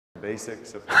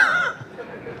basics of...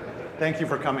 Thank you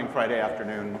for coming Friday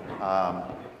afternoon.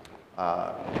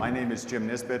 My name is Jim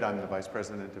Nisbet. I'm the Vice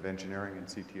President of Engineering and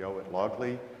CTO at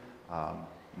Loggly.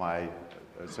 My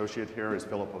associate here is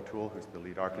Philip O'Toole, who's the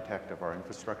lead architect of our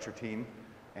infrastructure team.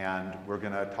 And we're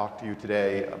going to talk to you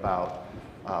today about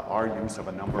our use of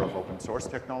a number of open source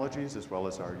technologies, as well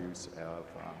as our use of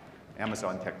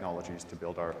Amazon technologies to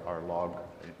build our log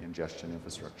ingestion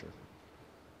infrastructure.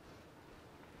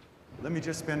 Let me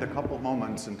just spend a couple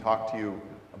moments and talk to you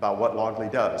about what Loggly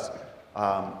does.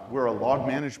 We're a log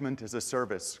management as a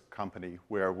service company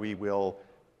where we will,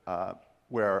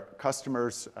 where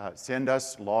customers send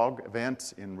us log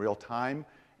events in real time,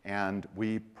 and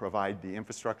we provide the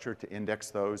infrastructure to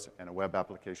index those and a web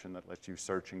application that lets you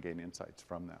search and gain insights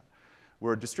from that.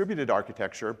 We're a distributed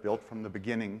architecture built from the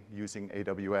beginning using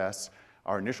AWS.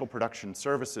 Our initial production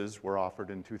services were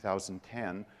offered in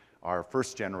 2010, our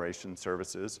first generation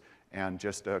services, and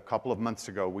just a couple of months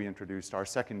ago we introduced our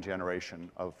second generation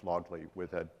of Loggly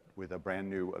with a brand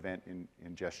new event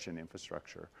ingestion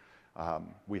infrastructure.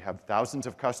 We have thousands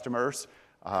of customers.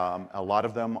 A lot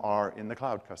of them are in the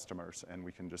cloud customers, and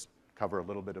we can just cover a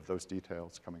little bit of those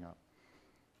details coming up.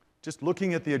 Just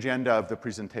looking at the agenda of the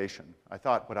presentation, I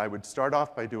thought what I would start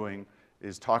off by doing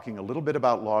is talking a little bit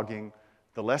about logging,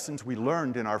 the lessons we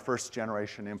learned in our first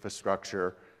generation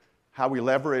infrastructure, how we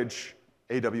leverage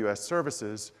AWS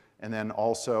services, and then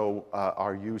also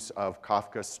our use of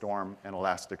Kafka, Storm, and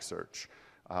Elasticsearch.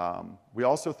 We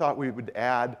also thought we would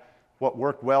add what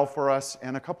worked well for us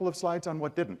and a couple of slides on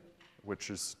what didn't,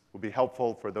 which will be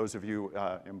helpful for those of you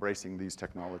embracing these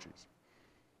technologies.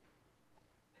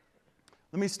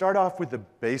 Let me start off with the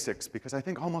basics, because I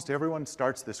think almost everyone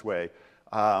starts this way,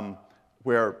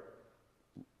 where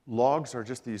logs are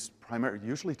just these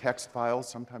usually text files,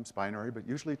 sometimes binary, but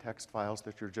usually text files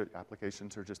that your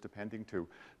applications are just appending to.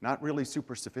 Not really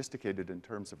super sophisticated in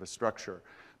terms of a structure,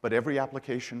 but every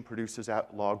application produces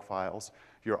log files.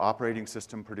 Your operating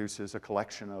system produces a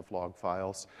collection of log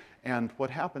files. And what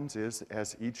happens is,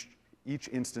 as each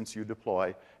instance you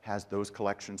deploy has those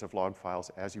collections of log files.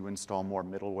 As you install more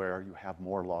middleware, you have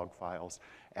more log files.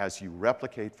 As you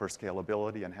replicate for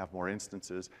scalability and have more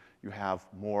instances, you have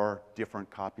more different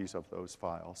copies of those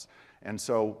files. And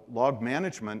so log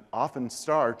management often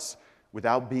starts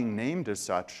without being named as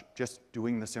such, just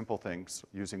doing the simple things,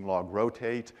 using log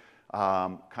rotate,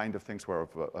 kind of things where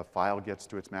if a file gets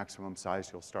to its maximum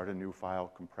size, you'll start a new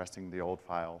file, compressing the old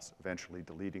files, eventually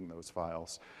deleting those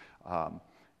files.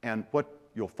 And what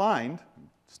you'll find,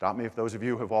 stop me if those of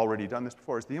you have already done this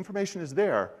before, is the information is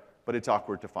there, but it's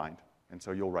awkward to find. And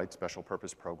so you'll write special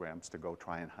purpose programs to go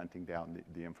try and hunting down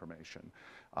the information.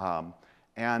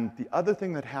 And the other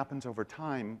thing that happens over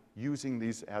time using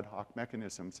these ad hoc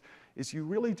mechanisms is you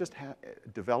really just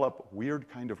develop weird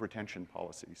kind of retention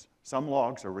policies. Some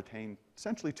logs are retained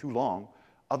essentially too long.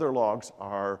 Other logs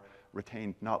are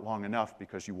retained not long enough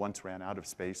because you once ran out of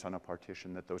space on a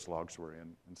partition that those logs were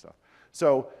in and stuff.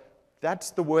 So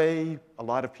that's the way a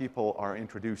lot of people are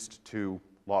introduced to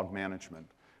log management.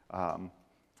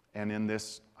 And in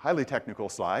this highly technical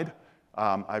slide,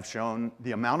 I've shown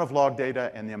the amount of log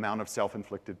data and the amount of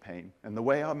self-inflicted pain. And the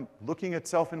way I'm looking at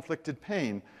self-inflicted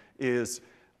pain is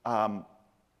the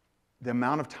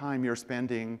amount of time you're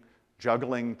spending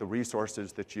juggling the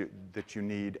resources that you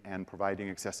need and providing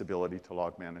accessibility to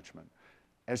log management.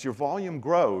 As your volume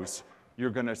grows, you're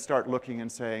going to start looking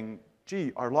and saying,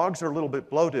 gee, our logs are a little bit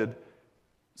bloated.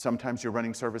 Sometimes you're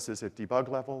running services at debug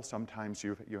level. Sometimes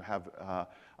you have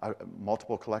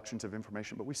multiple collections of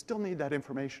information. But we still need that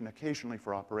information occasionally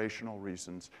for operational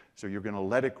reasons. So you're going to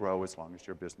let it grow as long as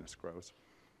your business grows.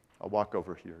 I'll walk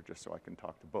over here just so I can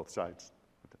talk to both sides.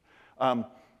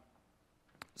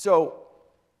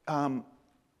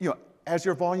 As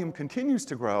your volume continues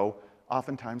to grow,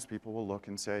 oftentimes people will look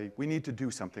and say, we need to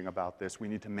do something about this. We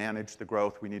need to manage the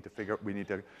growth. We need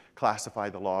to classify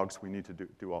the logs. We need to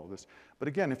do all this. But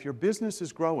again, if your business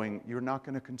is growing, you're not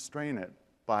going to constrain it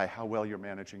by how well you're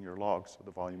managing your logs, so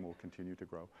the volume will continue to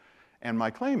grow. And my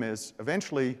claim is,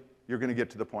 eventually, you're going to get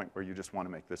to the point where you just want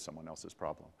to make this someone else's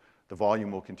problem. The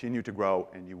volume will continue to grow,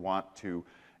 and you want to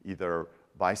either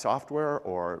buy software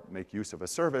or make use of a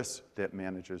service that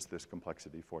manages this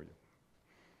complexity for you.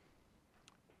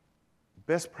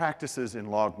 Best practices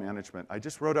in log management. I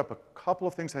just wrote up a couple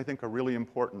of things I think are really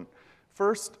important.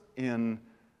 First, in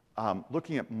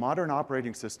looking at modern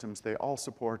operating systems, they all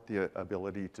support the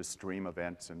ability to stream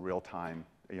events in real time,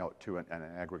 to an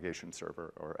aggregation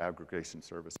server or aggregation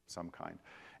service of some kind.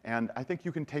 And I think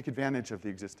you can take advantage of the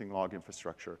existing log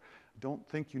infrastructure. Don't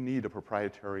think you need a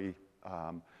proprietary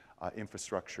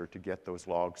infrastructure to get those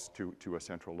logs to a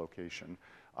central location.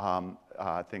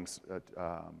 Unix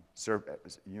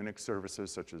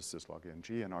services such as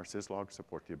syslog-ng and rsyslog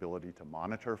support the ability to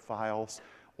monitor files,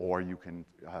 or you can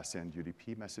send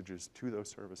UDP messages to those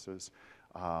services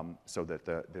so that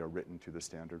they're written to the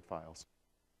standard files.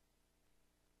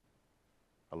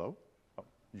 Hello? Oh,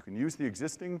 you can use the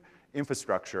existing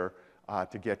infrastructure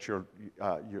to get to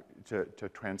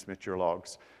transmit your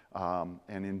logs.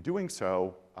 And in doing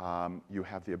so, you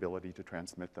have the ability to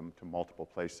transmit them to multiple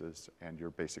places, and you're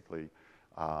basically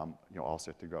all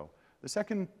set to go. The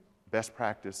second best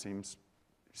practice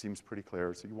seems pretty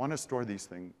clear. So you want to store these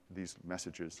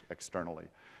messages externally.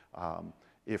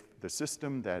 If the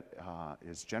system that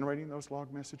is generating those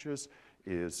log messages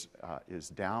is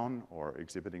down or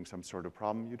exhibiting some sort of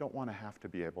problem, you don't want to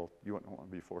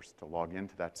be forced to log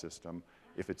into that system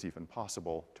if it's even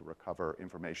possible to recover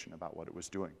information about what it was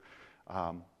doing.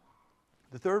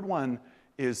 The third one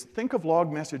is think of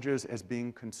log messages as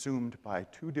being consumed by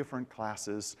two different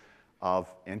classes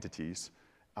of entities.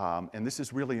 And this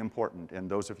is really important, and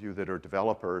those of you that are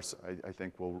developers, I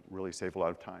think will really save a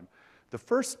lot of time. The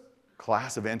first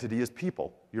class of entity is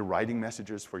people. You're writing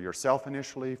messages for yourself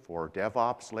initially, for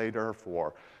DevOps later,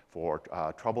 for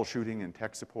troubleshooting and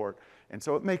tech support. And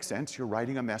so it makes sense. You're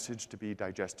writing a message to be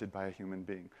digested by a human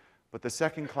being. But the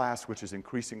second class, which is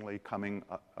increasingly coming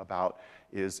about,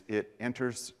 is it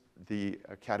enters the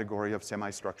category of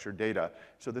semi-structured data.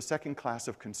 So the second class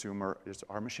of consumer is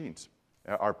our machines,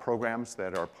 our programs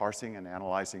that are parsing and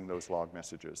analyzing those log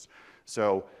messages.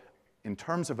 So in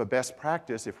terms of a best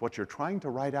practice, if what you're trying to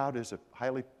write out is a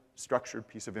highly structured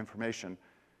piece of information,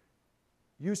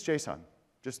 use JSON.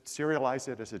 Just serialize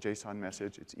it as a JSON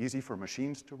message. It's easy for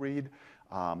machines to read.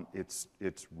 It's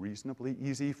reasonably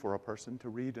easy for a person to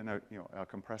read in a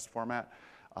compressed format.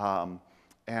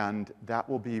 And that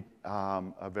will be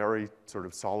a very sort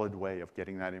of solid way of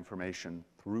getting that information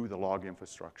through the log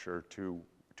infrastructure to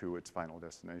its final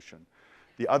destination.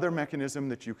 The other mechanism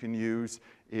that you can use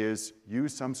is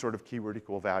use some sort of keyword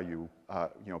equal value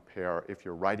pair. If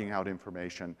you're writing out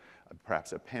information,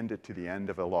 perhaps append it to the end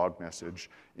of a log message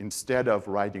instead of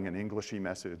writing an Englishy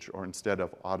message, or instead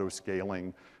of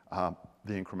auto-scaling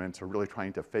the increments or really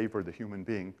trying to favor the human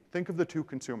being. Think of the two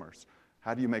consumers.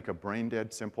 How do you make a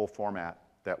brain-dead simple format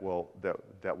that will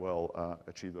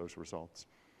achieve those results?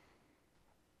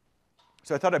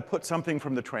 So I thought I'd put something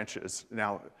from the trenches.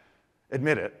 Now,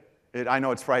 admit it. I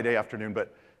know it's Friday afternoon,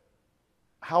 but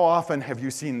how often have you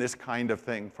seen this kind of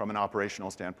thing from an operational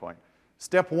standpoint?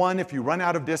 Step one, if you run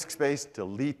out of disk space,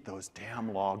 delete those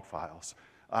damn log files.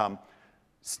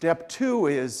 Step two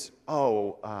is,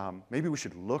 maybe we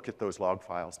should look at those log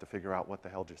files to figure out what the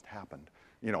hell just happened.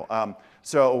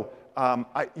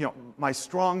 My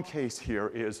strong case here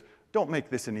is don't make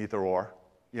this an either or.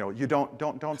 You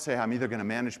don't say I'm either going to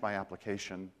manage my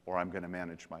application or I'm going to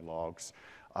manage my logs.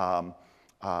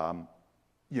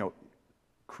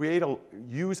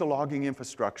 Use a logging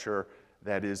infrastructure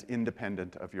that is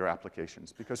independent of your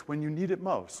applications, because when you need it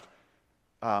most,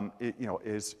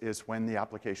 is when the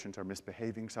applications are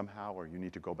misbehaving somehow, or you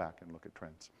need to go back and look at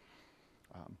trends.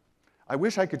 I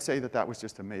wish I could say that was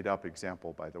just a made-up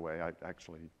example, by the way. I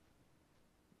actually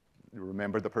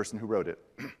remember the person who wrote it.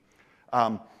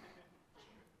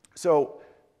 So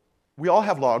we all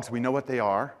have logs. We know what they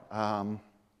are.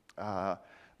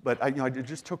 But I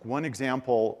just took one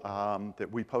example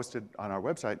that we posted on our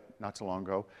website not so long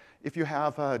ago. If you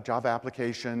have a Java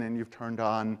application and you've turned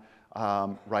on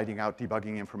writing out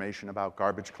debugging information about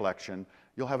garbage collection,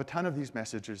 you'll have a ton of these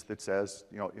messages that says,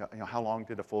 how long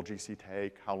did a full GC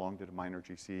take? How long did a minor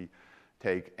GC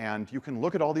take? And you can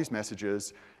look at all these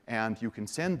messages, and you can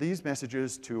send these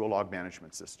messages to a log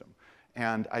management system.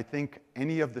 And I think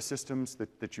any of the systems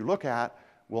that you look at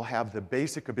will have the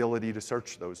basic ability to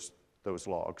search those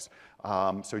logs.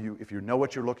 So if you know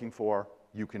what you're looking for,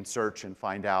 you can search and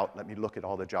find out, let me look at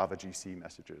all the Java GC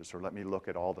messages, or let me look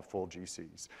at all the full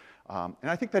GCs. And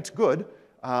I think that's good,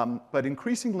 but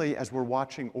increasingly, as we're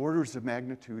watching orders of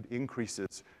magnitude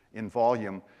increases in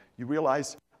volume, you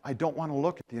realize, I don't want to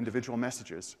look at the individual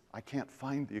messages. I can't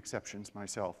find the exceptions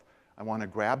myself. I want to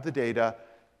grab the data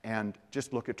and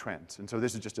just look at trends. And so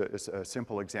this is just a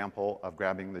simple example of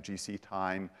grabbing the GC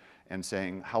time and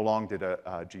saying, how long did a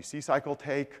GC cycle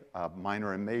take,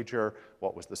 minor and major,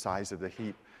 what was the size of the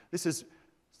heap? This is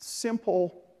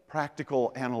simple,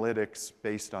 practical analytics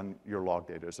based on your log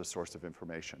data as a source of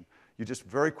information. You just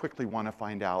very quickly want to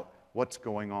find out what's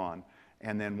going on.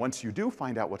 And then once you do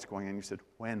find out what's going on, you said,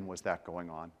 when was that going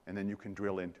on? And then you can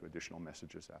drill into additional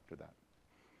messages after that.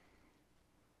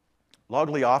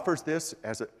 Loggly offers this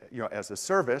as a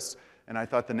service, and I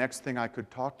thought the next thing I could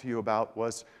talk to you about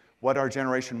was, what our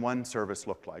generation 1 service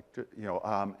looked like,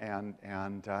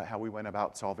 and how we went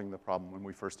about solving the problem when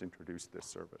we first introduced this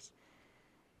service.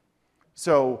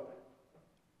 So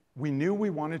we knew we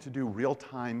wanted to do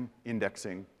real-time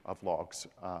indexing of logs.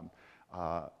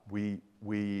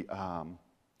 We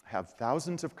have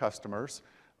thousands of customers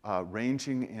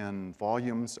ranging in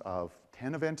volumes of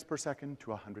 10 events per second to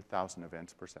 100,000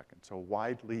 events per second, so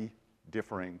widely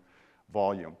differing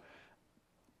volume.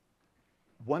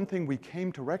 One thing we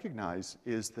came to recognize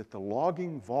is that the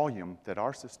logging volume that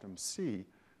our systems see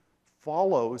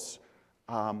follows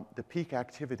the peak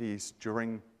activities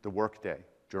during the workday,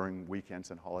 during weekends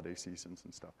and holiday seasons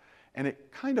and stuff. And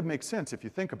it kind of makes sense if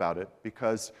you think about it,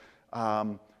 because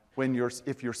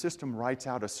if your system writes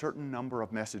out a certain number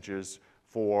of messages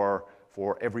for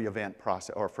every event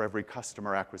process, or for every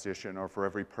customer acquisition, or for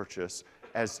every purchase,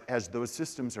 as those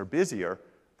systems are busier,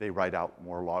 they write out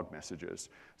more log messages.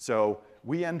 So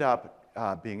we end up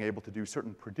being able to do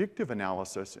certain predictive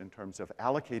analysis in terms of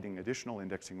allocating additional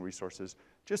indexing resources,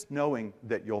 just knowing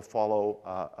that you'll follow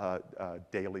a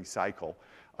daily cycle.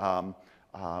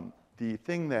 The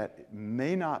thing that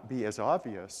may not be as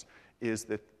obvious is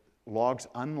that logs,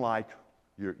 unlike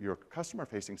your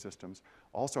customer-facing systems,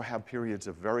 also have periods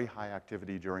of very high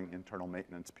activity during internal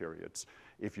maintenance periods.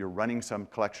 If you're running some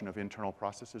collection of internal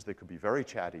processes, they could be very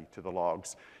chatty to the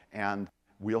logs, and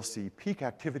we'll see peak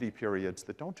activity periods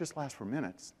that don't just last for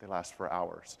minutes, they last for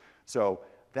hours. So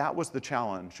that was the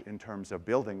challenge in terms of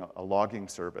building a logging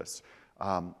service.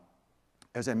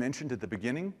 As I mentioned at the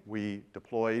beginning, we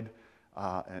deployed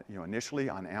initially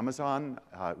on Amazon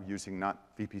using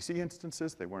not VPC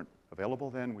instances. They weren't available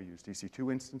then. We used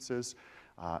EC2 instances.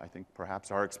 I think perhaps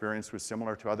our experience was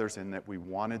similar to others in that we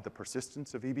wanted the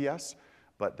persistence of EBS,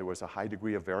 but there was a high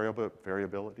degree of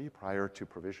variability prior to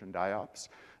provision IOPS.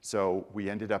 So we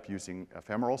ended up using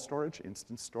ephemeral storage,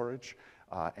 instance storage,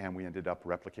 and we ended up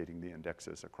replicating the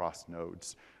indexes across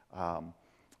nodes.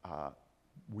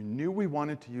 We knew we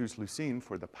wanted to use Lucene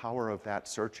for the power of that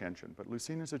search engine, but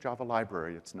Lucene is a Java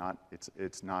library. It's not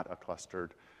a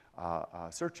clustered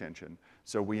search engine.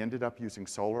 So we ended up using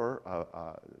Solar,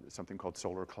 something called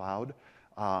Solar Cloud,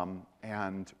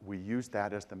 and we used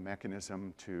that as the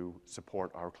mechanism to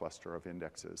support our cluster of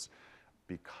indexes.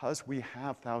 Because we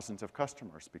have thousands of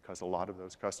customers, because a lot of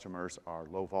those customers are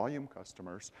low-volume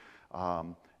customers,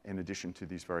 in addition to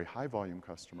these very high-volume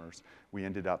customers, we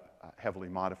ended up heavily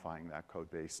modifying that code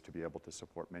base to be able to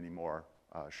support many more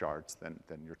shards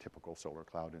than your typical Solar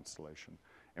Cloud installation.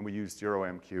 And we used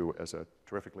ZeroMQ as a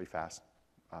terrifically fast,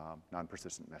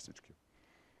 non-persistent message queue.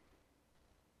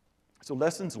 So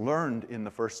lessons learned in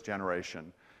the first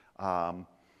generation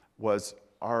was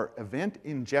our event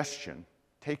ingestion,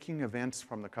 taking events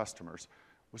from the customers,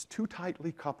 was too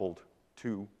tightly coupled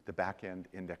to the back-end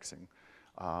indexing.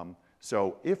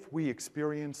 So if we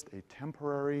experienced a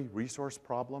temporary resource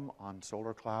problem on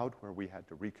Solar Cloud where we had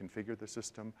to reconfigure the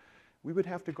system, we would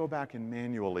have to go back and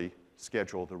manually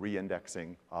schedule the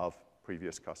reindexing of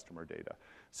previous customer data.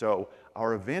 So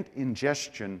our event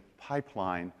ingestion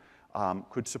pipeline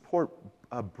could support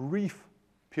a brief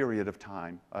period of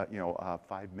time,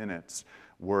 5 minutes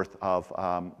worth of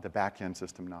the back-end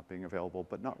system not being available,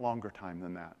 but not longer time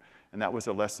than that. And that was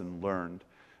a lesson learned.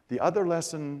 The other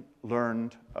lesson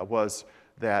learned was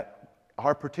that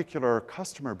our particular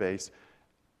customer base,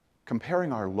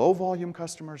 comparing our low-volume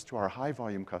customers to our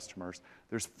high-volume customers,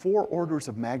 there's 4 orders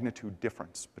of magnitude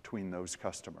difference between those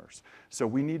customers. So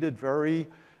we needed in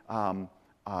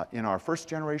our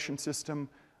first-generation system,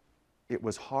 it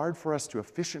was hard for us to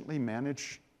efficiently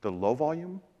manage the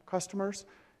low-volume customers.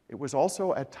 It was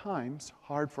also, at times,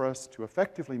 hard for us to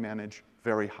effectively manage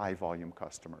very high-volume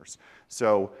customers.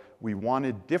 So we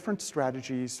wanted different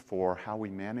strategies for how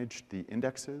we managed the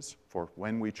indexes, for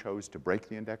when we chose to break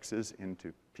the indexes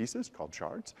into pieces called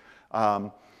shards.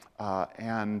 What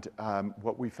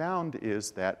we found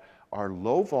is that our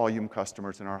low-volume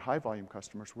customers and our high-volume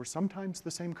customers were sometimes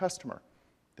the same customer.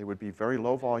 They would be very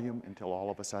low volume until all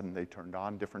of a sudden they turned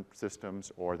on different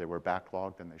systems, or they were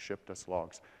backlogged and they shipped us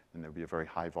logs, and there would be a very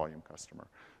high volume customer.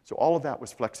 So all of that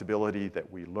was flexibility that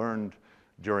we learned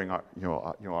during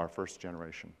our first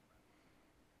generation.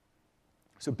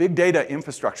 So big data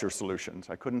infrastructure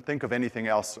solutions. I couldn't think of anything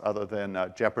else other than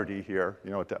Jeopardy here.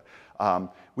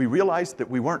 We realized that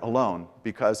we weren't alone,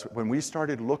 because when we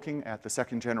started looking at the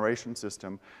second generation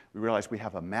system, we realized we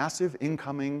have a massive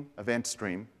incoming event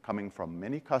stream coming from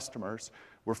many customers.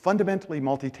 We're fundamentally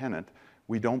multi-tenant.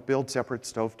 We don't build separate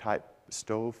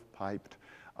stove-piped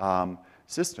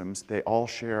systems. They all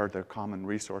share their common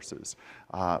resources.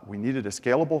 We needed a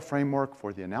scalable framework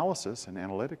for the analysis and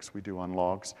analytics we do on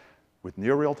logs. with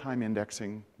near real-time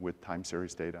indexing with time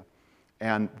series data.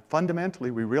 And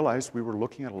fundamentally, we realized we were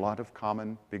looking at a lot of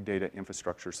common big data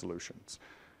infrastructure solutions.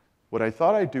 What I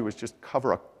thought I'd do is just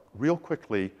cover real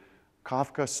quickly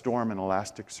Kafka, Storm, and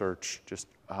Elasticsearch, just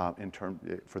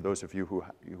for those of you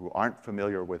who aren't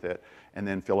familiar with it, and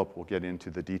then Philip will get into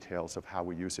the details of how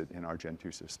we use it in our Gen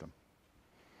 2 system.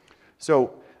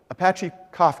 So Apache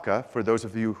Kafka, for those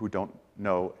of you who don't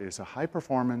know, is a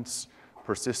high-performance,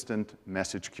 persistent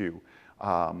message queue.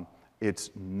 It's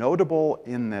notable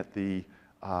in that the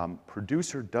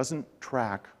producer doesn't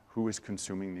track who is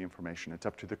consuming the information. It's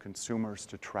up to the consumers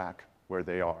to track where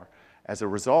they are. As a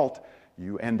result,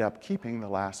 you end up keeping the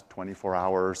last 24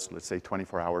 hours, let's say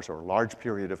 24 hours or a large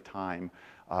period of time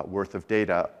worth of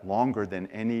data longer than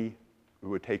it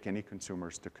would take any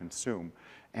consumers to consume.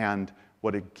 And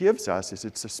what it gives us is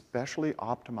it's a specially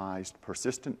optimized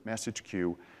persistent message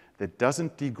queue that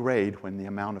doesn't degrade when the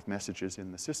amount of messages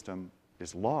in the system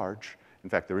is large. In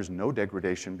fact, there is no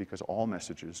degradation because all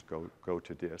messages go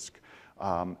to disk.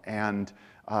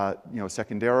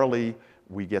 Secondarily,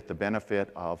 we get the benefit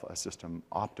of a system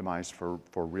optimized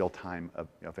for real-time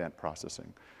event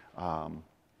processing.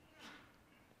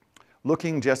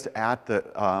 Looking just at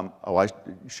I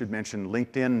should mention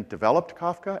LinkedIn developed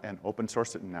Kafka and open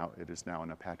sourced it, and now it is now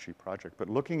an Apache project. But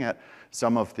looking at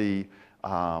some of the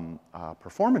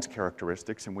performance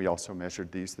characteristics, and we also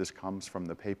measured these, this comes from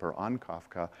the paper on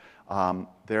Kafka,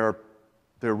 they're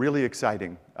really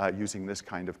exciting using this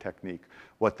kind of technique.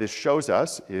 What this shows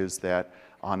us is that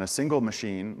on a single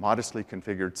machine, modestly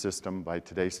configured system by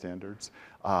today's standards,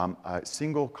 a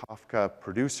single Kafka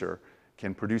producer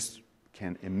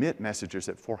can emit messages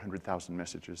at 400,000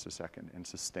 messages a second and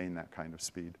sustain that kind of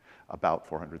speed, about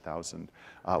 400,000.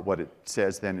 What it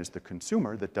says then is the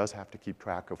consumer that does have to keep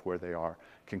track of where they are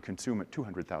can consume at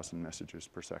 200,000 messages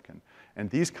per second. And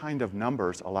these kind of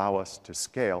numbers allow us to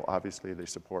scale. Obviously, they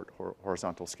support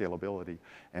horizontal scalability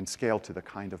and scale to the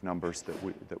kind of numbers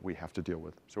that we have to deal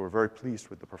with. So we're very pleased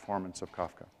with the performance of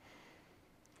Kafka.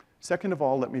 Second of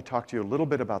all, let me talk to you a little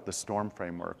bit about the Storm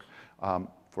framework.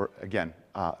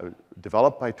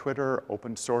 Developed by Twitter,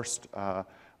 open sourced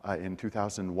in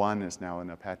 2001, is now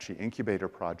an Apache incubator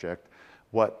project.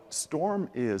 What Storm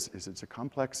is it's a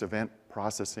complex event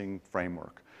processing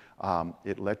framework.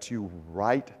 It lets you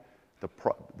write the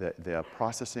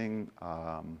processing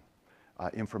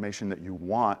information that you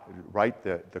want, write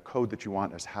the code that you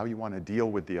want as how you want to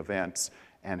deal with the events,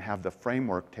 and have the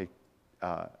framework take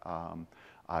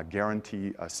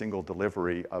guarantee a single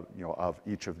delivery of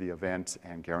each of the events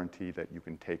and guarantee that you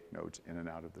can take nodes in and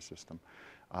out of the system.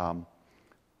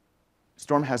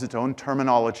 Storm has its own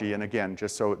terminology, and again,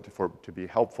 just so to be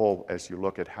helpful as you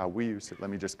look at how we use it, let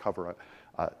me just cover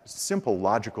a simple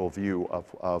logical view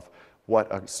of what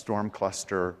a Storm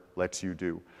cluster lets you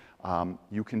do.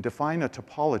 You can define a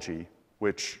topology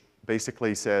which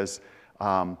basically says,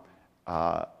 and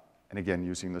again,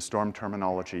 using the Storm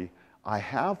terminology, I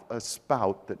have a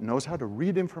spout that knows how to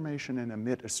read information and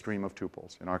emit a stream of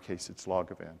tuples. In our case, it's log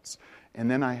events. And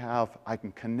then I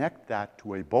can connect that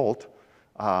to a bolt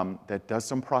that does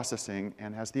some processing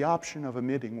and has the option of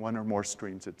emitting one or more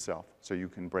streams itself, so you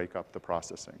can break up the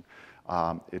processing.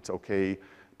 It's okay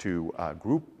to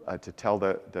to tell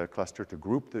the cluster to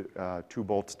group the two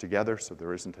bolts together so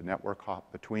there isn't a network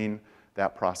hop between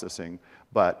that processing,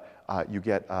 but you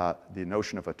get the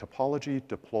notion of a topology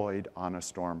deployed on a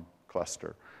Storm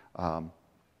cluster.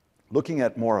 Looking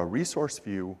at more a resource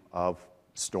view of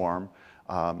Storm,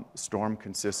 Storm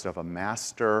consists of a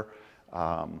master,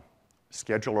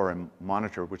 scheduler, and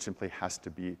monitor, which simply has to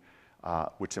be,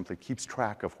 which simply keeps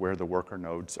track of where the worker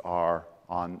nodes are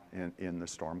in the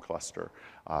Storm cluster.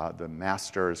 The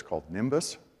master is called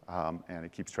Nimbus, and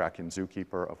it keeps track in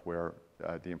Zookeeper of where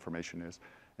the information is.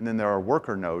 And then there are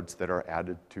worker nodes that are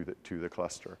added to the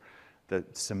cluster. The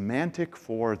semantic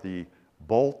for the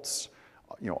bolts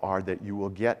are that you will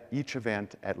get each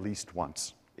event at least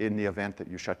once. In the event that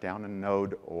you shut down a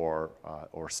node or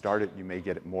start it, you may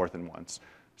get it more than once.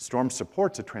 Storm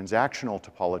supports a transactional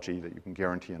topology that you can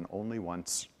guarantee an only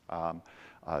once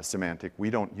semantic.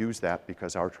 We don't use that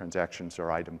because our transactions are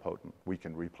idempotent. We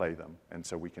can replay them, and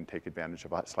so we can take advantage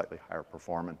of a slightly higher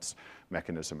performance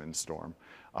mechanism in Storm.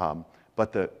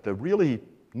 But the really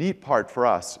neat part for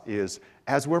us is,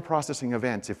 as we're processing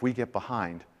events, if we get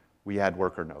behind, we add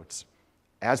worker nodes.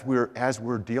 As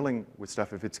we're dealing with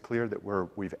stuff, if it's clear that we're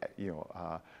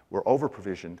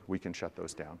over-provisioned, we can shut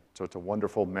those down. So it's a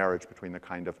wonderful marriage between the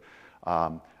kind of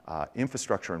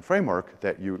infrastructure and framework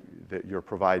that you're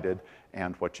provided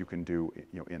and what you can do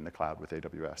in the cloud with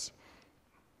AWS.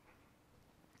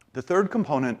 The third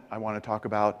component I want to talk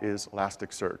about is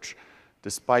Elasticsearch.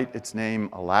 Despite its name,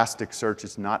 Elasticsearch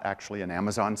is not actually an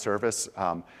Amazon service.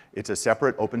 It's a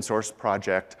separate open source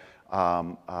project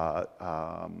that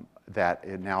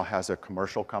it now has a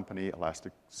commercial company,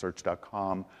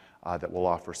 elasticsearch.com, that will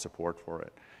offer support for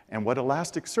it. And what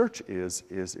Elasticsearch is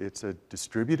it's a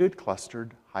distributed,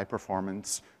 clustered,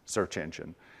 high-performance search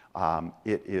engine.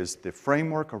 It is the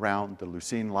framework around the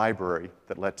Lucene library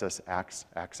that lets us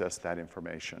access that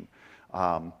information.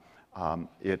 For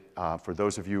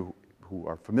those of you who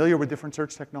are familiar with different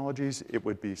search technologies, it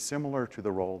would be similar to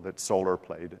the role that Solr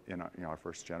played in our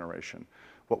first generation.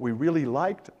 What we really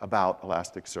liked about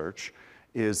Elasticsearch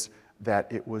is that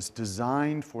it was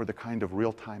designed for the kind of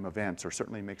real-time events, or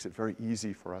certainly makes it very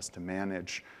easy for us to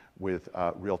manage with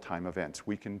real-time events.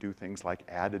 We can do things like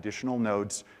add additional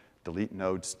nodes, delete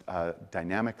nodes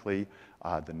dynamically.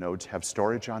 The nodes have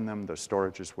storage on them. The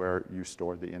storage is where you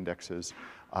store the indexes.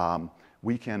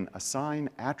 We can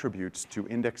assign attributes to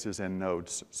indexes and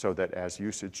nodes so that as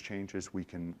usage changes, we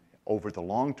can, over the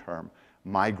long term,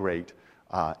 migrate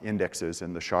indexes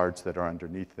and the shards that are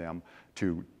underneath them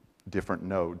to different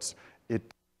nodes.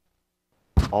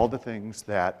 All the things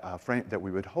that we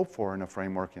would hope for in a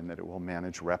framework, in that it will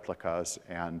manage replicas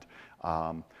and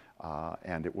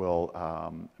it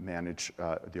will manage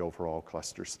the overall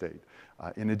cluster state.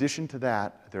 In addition to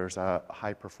that, there's a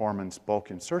high-performance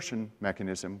bulk insertion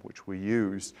mechanism, which we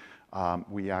use.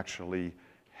 We actually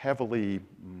heavily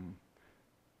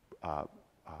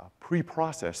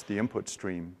pre-process the input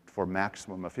stream for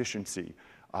maximum efficiency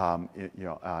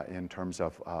in terms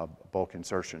of bulk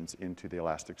insertions into the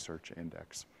Elasticsearch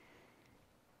index.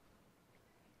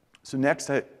 So next,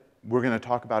 we're going to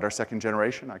talk about our second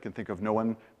generation. I can think of no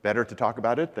one better to talk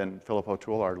about it than Philip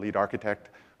O'Toole, our lead architect,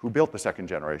 who built the second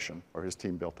generation, or his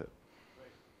team built it.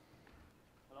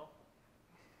 Hello?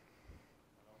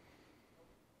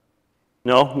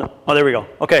 No? Oh, there we go.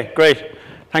 OK, great.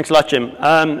 Thanks a lot, Jim.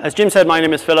 As Jim said, my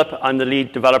name is Philip. I'm the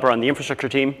lead developer on the infrastructure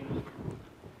team.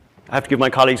 I have to give my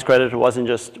colleagues credit. It wasn't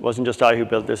just I who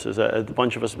built this. A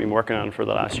bunch of us have been working on it for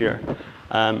the last year.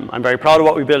 I'm very proud of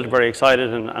what we built, very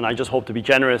excited, and I just hope to be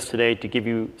generous today to give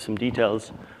you some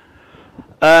details.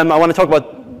 I want to talk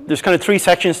about, there's kind of three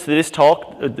sections to this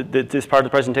talk, this part of the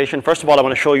presentation. First of all, I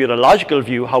want to show you the logical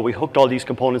view, how we hooked all these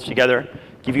components together,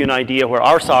 give you an idea where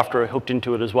our software hooked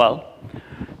into it as well.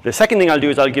 The second thing I'll do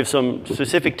is I'll give some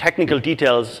specific technical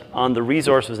details on the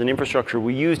resources and infrastructure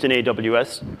we used in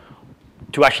AWS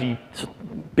to actually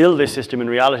build this system in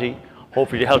reality,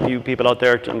 hopefully to help you people out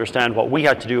there to understand what we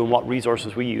had to do and what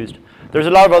resources we used. There's a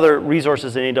lot of other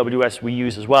resources in AWS we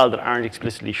use as well that aren't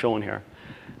explicitly shown here.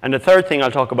 And the third thing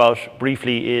I'll talk about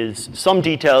briefly is some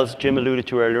details Jim alluded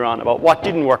to earlier on about what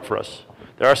didn't work for us.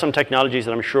 There are some technologies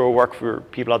that I'm sure work for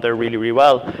people out there really, really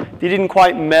well. They didn't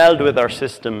quite meld with our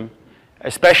system,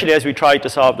 especially as we tried to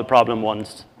solve the problem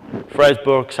once. Fred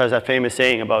Brooks has that famous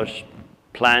saying about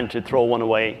plan to throw one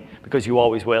away, because you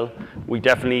always will. We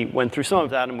definitely went through some of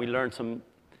that, and we learned some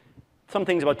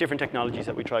things about different technologies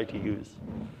that we tried to use.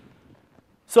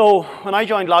 So when I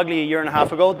joined Loggly a year and a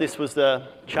half ago, this was the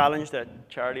challenge that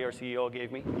Charlie, our CEO,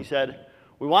 gave me. He said,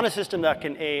 we want a system that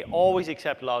can, A, always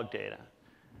accept log data.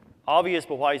 Obvious,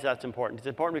 but why is that important? It's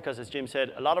important because, as Jim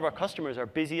said, a lot of our customers are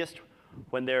busiest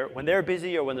when they're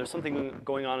busy or when there's something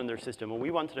going on in their system. And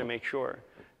we wanted to make sure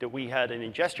that we had an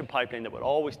ingestion pipeline that would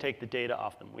always take the data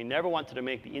off them. We never wanted to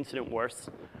make the incident worse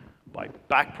by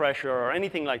back pressure or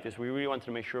anything like this. We really wanted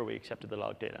to make sure we accepted the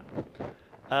log data.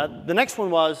 The next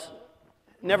one was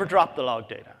never drop the log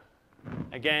data.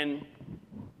 Again,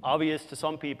 obvious to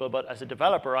some people, but as a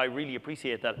developer, I really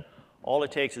appreciate that all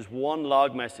it takes is one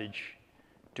log message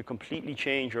to completely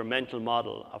change your mental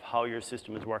model of how your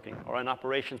system is working. Or an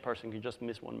operations person can just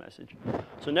miss one message.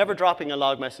 So never dropping a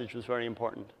log message was very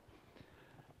important.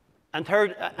 And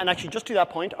third, and actually just to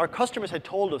that point, our customers had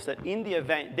told us that in the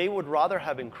event, they would rather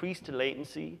have increased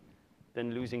latency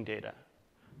than losing data.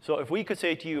 So if we could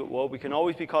say to you, well, we can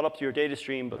always be caught up to your data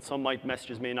stream, but some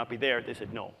messages may not be there, they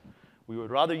said, no. We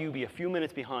would rather you be a few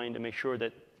minutes behind and make sure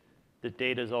that the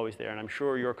data is always there. And I'm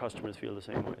sure your customers feel the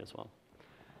same way as well.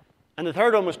 And the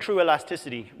third one was true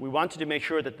elasticity. We wanted to make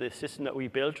sure that the system that we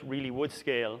built really would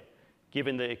scale,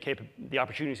 given the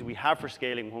opportunities we have for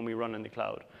scaling when we run in the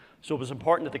cloud. So it was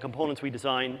important that the components we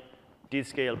designed did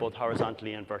scale both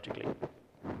horizontally and vertically.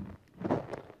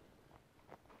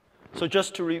 So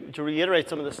just to reiterate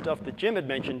some of the stuff that Jim had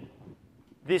mentioned,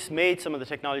 this made some of the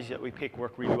technologies that we pick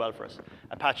work really well for us.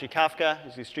 Apache Kafka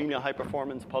is extremely high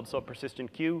performance, pub/sub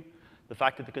persistent queue. The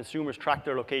fact that the consumers track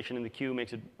their location in the queue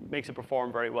makes it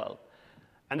perform very well.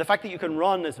 And the fact that you can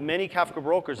run as many Kafka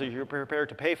brokers as you're prepared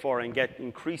to pay for and get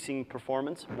increasing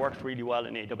performance works really well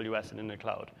in AWS and in the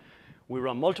cloud. We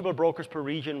run multiple brokers per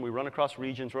region. We run across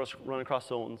regions, run across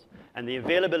zones. And the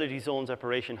availability zones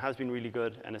operation has been really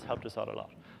good and has helped us out a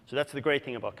lot. So that's the great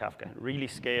thing about Kafka. It really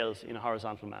scales in a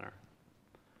horizontal manner.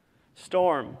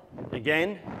 Storm,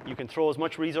 again, you can throw as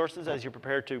much resources as you're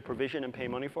prepared to provision and pay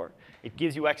money for. It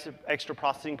gives you extra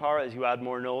processing power as you add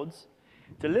more nodes.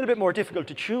 It's a little bit more difficult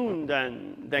to tune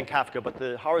than Kafka, but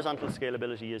the horizontal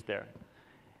scalability is there.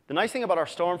 The nice thing about our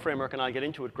Storm framework, and I'll get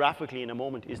into it graphically in a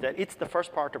moment, is that it's the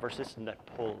first part of our system that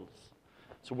pulls.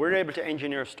 So we're able to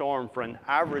engineer Storm for an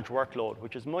average workload,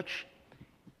 which is much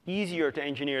easier to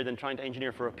engineer than trying to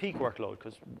engineer for a peak workload,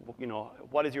 because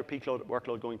what is your peak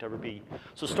workload going to ever be?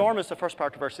 So Storm is the first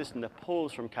part of our system that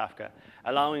pulls from Kafka,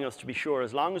 allowing us to be sure,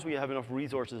 as long as we have enough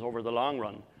resources over the long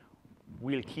run,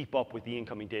 we'll keep up with the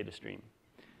incoming data stream.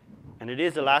 And it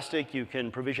is elastic. You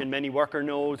can provision many worker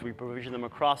nodes. We provision them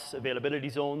across availability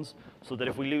zones so that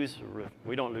if we lose,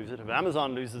 we don't lose it. If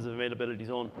Amazon loses an availability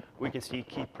zone, we can still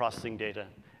keep processing data.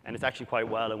 And it's actually quite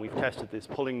well, and we've tested this.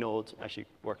 Pulling nodes actually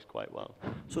works quite well.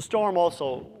 So Storm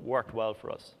also worked well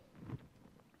for us.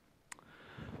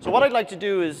 So what I'd like to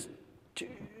do is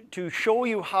to show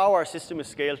you how our system is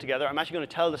scaled together. I'm actually going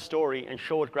to tell the story and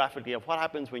show it graphically of what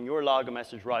happens when your log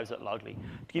message arrives at Loggly,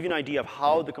 to give you an idea of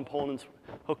how the components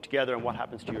hook together and what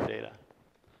happens to your data.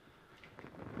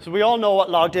 So we all know what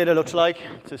log data looks like.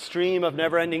 It's a stream of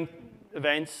never-ending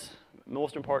events.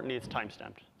 Most importantly, it's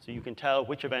time-stamped. So you can tell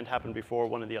which event happened before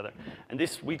one or the other. And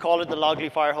this, we call it the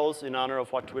Loggly firehose in honor of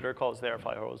what Twitter calls their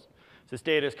firehose. This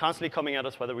data is constantly coming at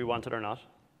us whether we want it or not.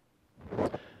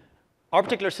 Our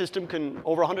particular system can,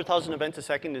 over 100,000 events a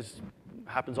second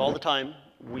happens all the time.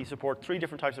 We support 3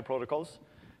 different types of protocols.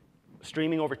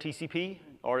 Streaming over TCP,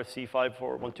 RFC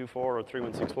 54124 or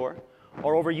 3164,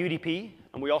 or over UDP,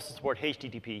 and we also support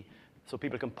HTTP. So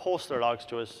people can post their logs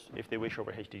to us if they wish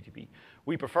over HTTP.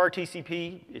 We prefer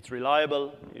TCP. It's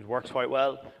reliable. It works quite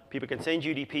well. People can send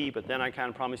UDP, but then I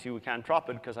can't promise you we can't drop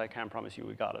it because I can't promise you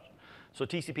we got it. So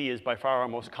TCP is by far our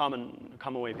most common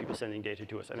way of people sending data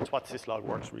to us, and it's what syslog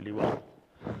works really well.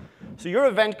 So your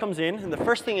event comes in, and the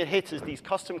first thing it hits is these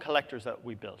custom collectors that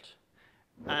we built.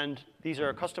 And these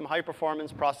are custom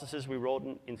high-performance processes we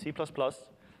wrote in C++.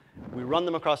 We run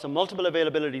them across multiple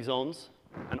availability zones,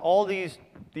 and all these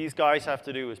guys have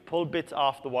to do is pull bits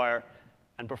off the wire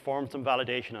and perform some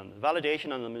validation on them. The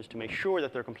validation on them is to make sure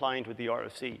that they're compliant with the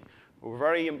RFC.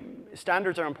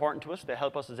 Standards are important to us. They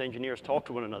help us as engineers talk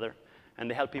to one another, and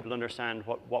they help people understand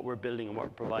what we're building and what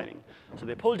we're providing. So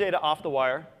they pull data off the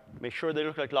wire, make sure they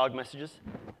look like log messages,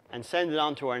 and send it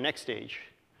on to our next stage,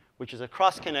 which is a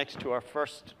cross-connect to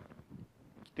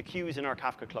the queues in our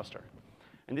Kafka cluster.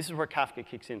 And this is where Kafka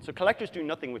kicks in. So collectors do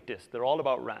nothing with this. They're all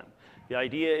about RAM. The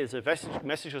idea is a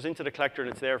message goes into the collector,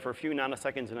 and it's there for a few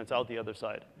nanoseconds, and it's out the other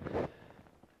side.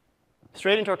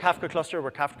 Straight into our Kafka cluster,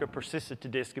 where Kafka persists it to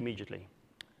disk immediately.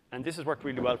 And this has worked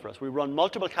really well for us. We run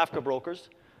multiple Kafka brokers.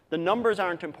 The numbers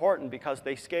aren't important because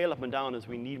they scale up and down as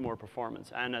we need more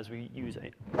performance and as we use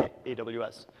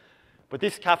AWS. But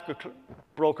this Kafka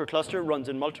broker cluster runs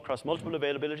across multiple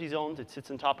availability zones. It sits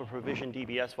on top of provisioned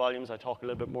DBS volumes. I'll talk a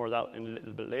little bit more of that in a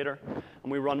little bit later.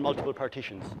 And we run multiple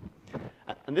partitions.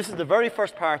 And this is the very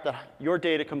first part that your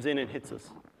data comes in and hits us.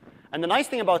 And the nice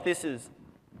thing about this is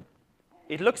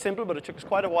it looks simple, but it took us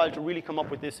quite a while to really come up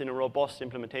with this in a robust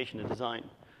implementation and design.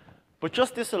 But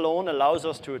just this alone allows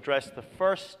us to address the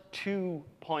first 2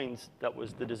 points that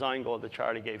was the design goal that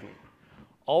Charlie gave me.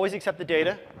 Always accept the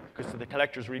data, because the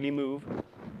collectors really move,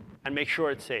 and make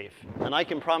sure it's safe. And I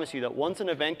can promise you that once an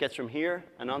event gets from here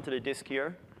and onto the disk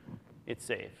here, it's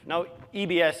safe. Now,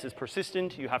 EBS is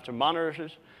persistent. You have to monitor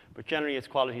it, but generally its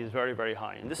quality is very, very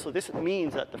high. And so this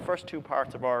means that the first 2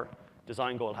 parts of our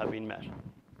design goal have been met.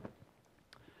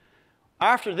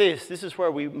 After this is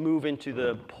where we move into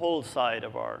the pull side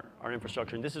of our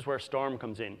infrastructure, and this is where Storm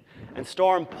comes in. And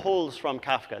Storm pulls from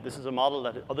Kafka. This is a model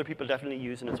that other people definitely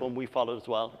use, and it's one we followed as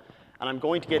well. And I'm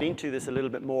going to get into this a little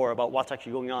bit more about what's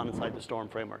actually going on inside the Storm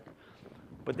framework.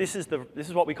 But this is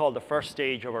what we call the first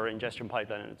stage of our ingestion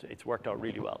pipeline, and it's worked out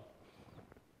really well.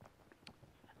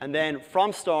 And then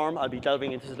from Storm, I'll be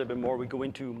delving into this a little bit more. We go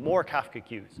into more Kafka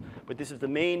queues. But this is the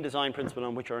main design principle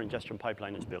on which our ingestion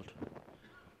pipeline is built.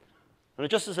 And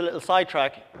just as a little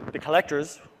sidetrack, the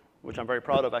collectors, which I'm very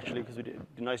proud of actually because we did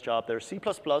a nice job, they're C++,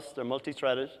 they're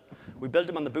multi-threaded. We built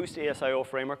them on the Boost ASIO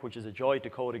framework, which is a joy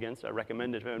to code against. I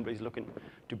recommend it if anybody's looking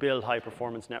to build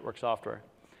high-performance network software.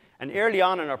 And early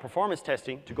on in our performance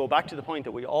testing, to go back to the point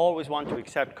that we always want to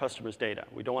accept customers' data.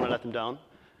 We don't want to let them down.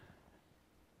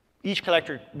 Each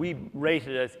collector, we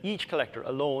rated as each collector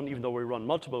alone, even though we run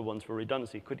multiple ones for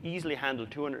redundancy, could easily handle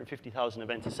 250,000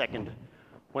 events a second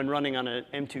when running on an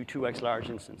M2 2x large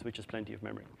instance, which is plenty of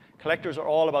memory. Collectors are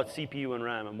all about CPU and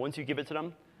RAM, and once you give it to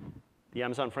them, the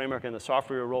Amazon framework and the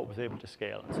software you wrote was able to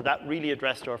scale. So that really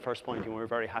addressed our first point, and we were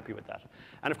very happy with that.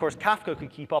 And of course, Kafka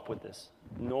could keep up with this.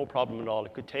 No problem at all.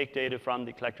 It could take data from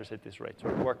the collectors at this rate. So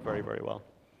it worked very, very well.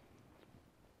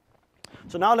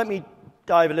 So now let me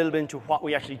dive a little bit into what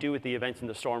we actually do with the events in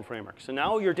the Storm framework. So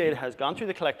now your data has gone through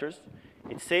the collectors.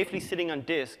 It's safely sitting on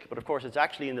disk, but of course, it's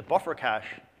actually in the buffer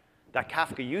cache that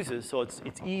Kafka uses, so it's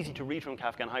easy to read from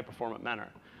Kafka in a high-performant manner,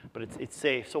 but it's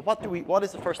safe. So what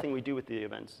is the first thing we do with the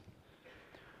events?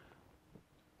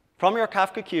 From your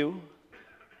Kafka queue,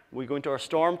 we go into our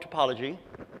Storm topology.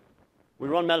 We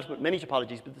run many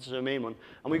topologies, but this is our main one.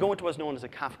 And we go into what's known as a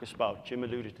Kafka spout. Jim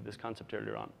alluded to this concept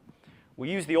earlier on. We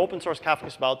use the open source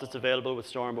Kafka spout that's available with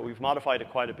Storm, but we've modified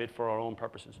it quite a bit for our own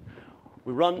purposes.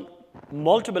 We run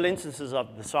multiple instances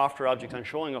of the software objects I'm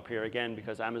showing up here, again,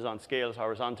 because Amazon scales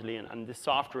horizontally, and this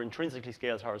software intrinsically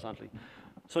scales horizontally.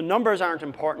 So numbers aren't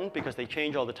important because they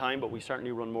change all the time, but we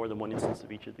certainly run more than one instance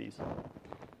of each of these.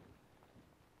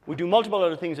 We do multiple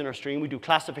other things in our stream. We do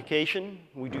classification.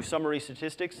 We do summary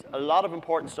statistics. A lot of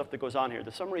important stuff that goes on here.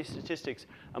 The summary statistics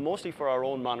are mostly for our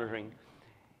own monitoring.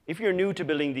 If you're new to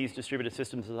building these distributed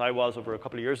systems, as I was over a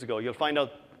couple of years ago, you'll find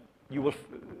out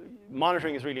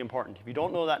monitoring is really important. If you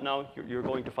don't know that now, you're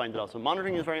going to find it out. So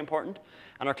monitoring is very important,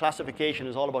 and our classification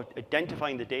is all about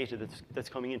identifying the data that's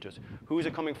coming into us. Who is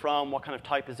it coming from? What kind of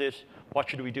type is it? What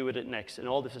should we do with it next? And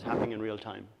all this is happening in real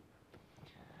time.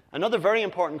 Another very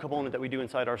important component that we do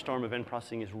inside our Storm event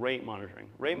processing is rate monitoring.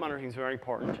 Rate monitoring is very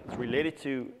important. It's related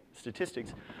to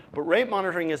statistics. But rate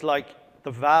monitoring is like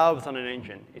the valves on an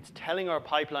engine. It's telling our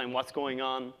pipeline what's going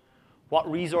on, what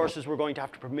resources we're going to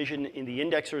have to provision in the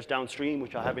indexers downstream,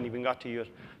 which I haven't even got to yet.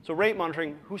 So rate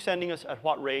monitoring, who's sending us at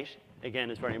what rate,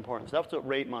 again, is very important. So that's what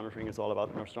rate monitoring is all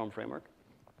about in our Storm framework.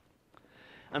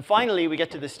 And finally, we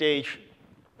get to the stage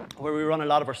where we run a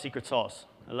lot of our secret sauce.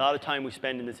 A lot of time we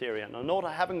spend in this area. Now note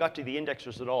I haven't got to the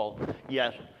indexers at all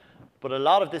yet, but a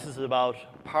lot of this is about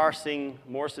parsing,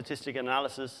 more statistic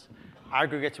analysis,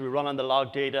 aggregates we run on the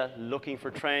log data, looking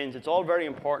for trends. It's all very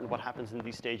important what happens in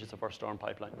these stages of our Storm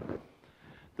pipeline.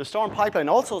 The Storm pipeline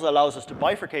also allows us to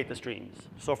bifurcate the streams.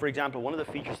 So for example, one of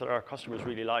the features that our customers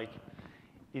really like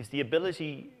is the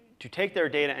ability to take their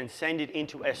data and send it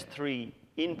into S3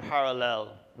 in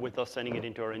parallel with us sending it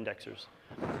into our indexers.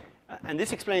 And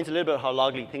this explains a little bit how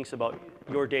Loggly thinks about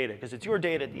your data, because it's your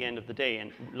data at the end of the day,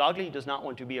 and Loggly does not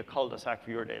want to be a cul-de-sac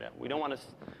for your data. We don't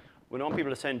want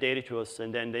people to send data to us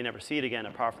and then they never see it again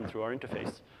apart from through our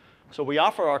interface. So we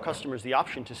offer our customers the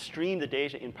option to stream the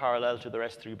data in parallel to their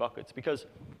S3 buckets, because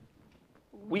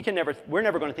we're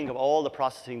never going to think of all the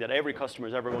processing that every customer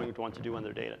is ever going to want to do on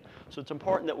their data. So it's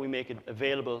important that we make it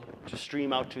available to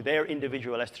stream out to their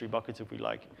individual S3 buckets if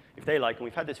they like. And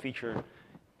we've had this feature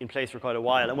in place for quite a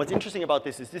while. And what's interesting about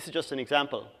this is just an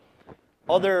example.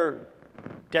 Other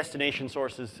destination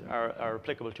sources are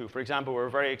applicable too. For example, we're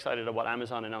very excited about what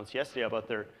Amazon announced yesterday about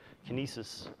their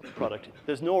Kinesis product.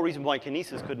 There's no reason why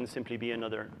Kinesis couldn't simply be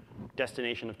another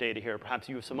destination of data here. Perhaps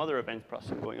you have some other event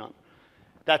processing going on.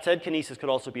 That said, Kinesis could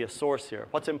also be a source here.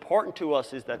 What's important to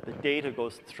us is that the data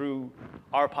goes through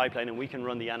our pipeline and we can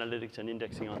run the analytics and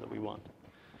indexing on that we want.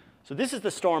 So this is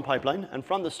the Storm pipeline, and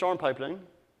from the Storm pipeline,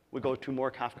 we go to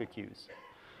more Kafka queues.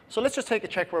 So let's just take a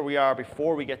check where we are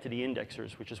before we get to the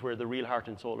indexers, which is where the real heart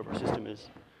and soul of our system is.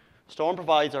 Storm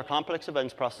provides our complex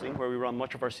events processing, where we run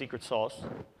much of our secret sauce.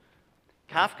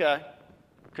 Kafka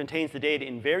contains the data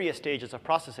in various stages of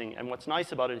processing, and what's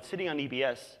nice about it, it's sitting on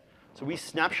EBS, so we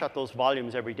snapshot those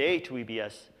volumes every day to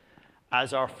EBS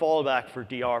as our fallback for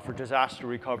DR, for disaster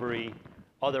recovery,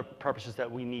 other purposes that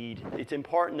we need. It's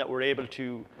important that we're able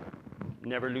to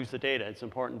never lose the data. It's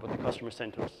important what the customer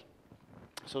sent to us.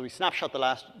 So we snapshot the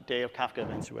last day of Kafka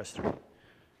events through S3.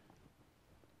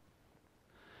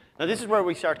 Now this is where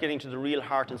we start getting to the real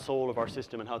heart and soul of our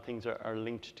system and how things are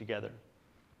linked together.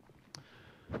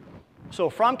 So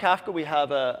from Kafka, we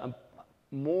have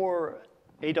more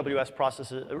AWS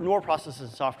processes, more processes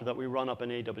and software that we run up in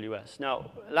AWS.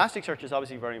 Now, Elasticsearch is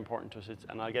obviously very important to us,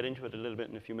 and I'll get into it a little bit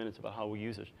in a few minutes about how we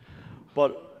use it.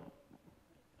 But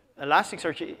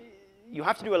Elasticsearch, you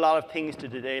have to do a lot of things to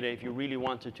the data if you really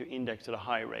want it to index at a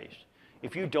high rate.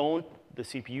 If you don't, the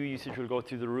CPU usage will go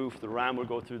through the roof, the RAM will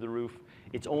go through the roof,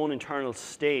 its own internal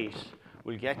state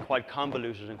will get quite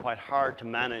convoluted and quite hard to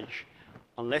manage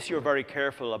unless you're very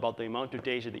careful about the amount of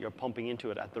data that you're pumping into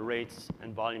it at the rates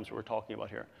and volumes we're talking about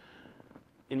here.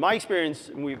 In my experience,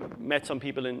 we've met some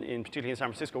people, particularly in San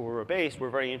Francisco where we're based, we're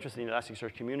very interested in the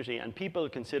Elasticsearch community, and people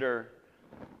consider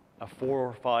a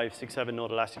 4, 5, 6, 7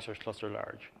 node Elasticsearch cluster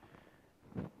large.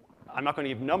 I'm not going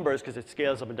to give numbers because it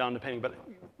scales up and down depending, but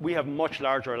we have much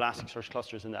larger Elasticsearch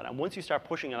clusters than that. And once you start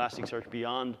pushing Elasticsearch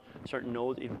beyond certain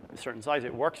nodes, a certain size,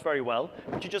 it works very well,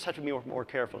 but you just have to be more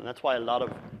careful. And that's why a lot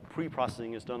of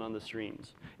pre-processing is done on the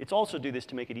streams. It's also do this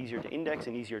to make it easier to index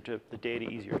and the data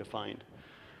easier to find.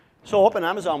 So up in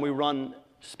Amazon, we run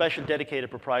special dedicated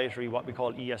proprietary, what we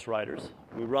call ES riders.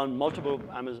 We run multiple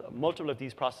of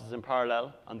these processes in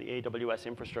parallel on the AWS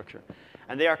infrastructure.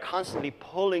 And they are constantly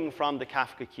pulling from the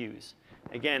Kafka queues.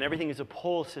 Again, everything is a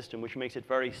pull system, which makes it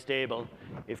very stable.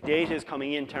 If data is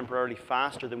coming in temporarily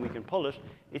faster than we can pull it,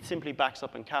 it simply backs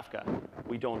up in Kafka.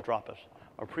 We don't drop it.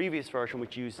 Our previous version,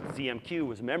 which used ZMQ,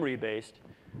 was memory-based.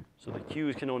 So the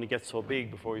queues can only get so big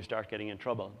before you start getting in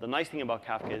trouble. The nice thing about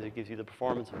Kafka is it gives you the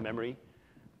performance of memory,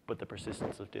 but the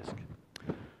persistence of disk.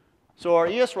 So our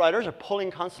ES riders are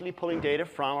constantly pulling data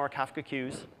from our Kafka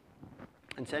queues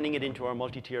and sending it into our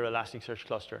multi-tier Elasticsearch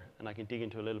cluster. And I can dig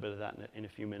into a little bit of that in a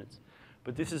few minutes.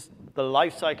 But this is the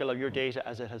life cycle of your data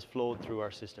as it has flowed through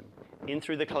our system. In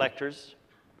through the collectors,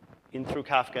 in through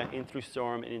Kafka, in through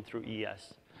Storm, and in through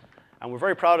ES. And we're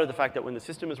very proud of the fact that when the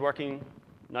system is working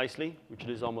nicely, which it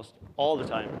is almost all the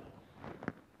time,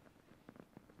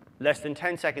 less than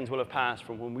 10 seconds will have passed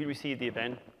from when we receive the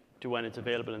event to when it's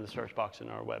available in the search box in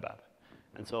our web app.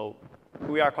 And so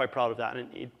we are quite proud of that.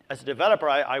 And as a developer,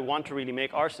 I want to really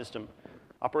make our system,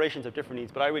 operations have different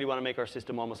needs, but I really want to make our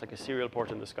system almost like a serial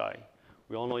port in the sky.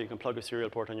 We all know you can plug a serial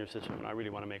port on your system, and I really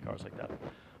want to make ours like that.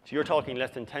 So you're talking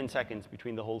less than 10 seconds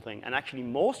between the whole thing. And actually,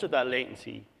 most of that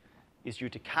latency is due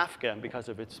to Kafka because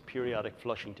of its periodic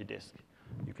flushing to disk.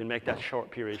 You can make that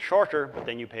period shorter, but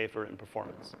then you pay for it in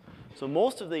performance. So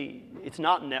most of it's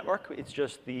not network, it's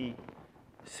just the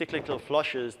cyclical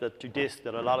flushes to disk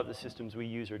that a lot of the systems we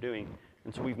use are doing.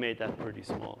 And so we've made that pretty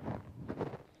small.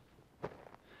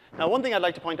 Now, one thing I'd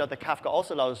like to point out that Kafka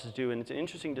also allows us to do, and it's an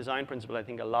interesting design principle I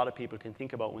think a lot of people can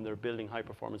think about when they're building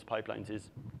high-performance pipelines is,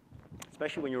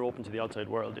 especially when you're open to the outside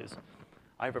world, is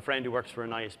I have a friend who works for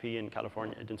an ISP in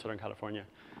California, in Southern California.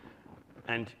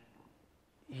 And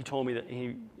he told me that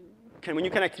when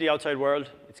you connect to the outside world,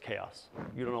 it's chaos.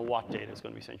 You don't know what data is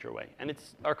going to be sent your way. And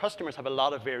our customers have a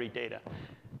lot of varied data.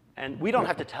 And we don't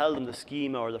have to tell them the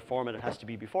schema or the format it has to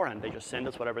be beforehand. They just send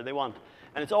us whatever they want.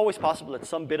 And it's always possible that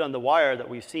some bit on the wire that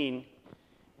we've seen,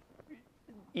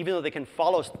 even though they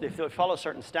follow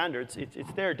certain standards,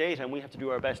 it's their data, and we have to do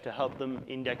our best to help them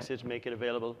index it, make it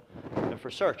available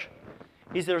for search.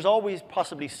 There's always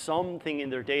possibly something in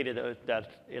their data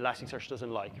that Elasticsearch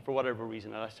doesn't like, for whatever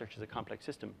reason. Elasticsearch is a complex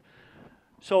system.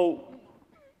 So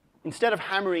instead of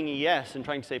hammering ES and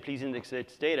trying to say, please index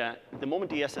its data, the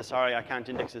moment ES says, sorry, I can't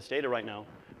index this data right now,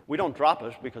 we don't drop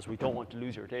it because we don't want to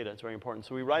lose your data. It's very important.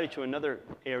 So we write it to another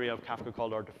area of Kafka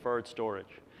called our deferred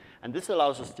storage. And this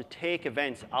allows us to take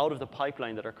events out of the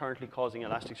pipeline that are currently causing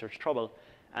Elasticsearch trouble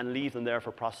and leave them there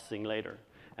for processing later.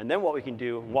 And then what we can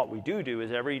do, what we do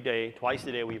is every day, twice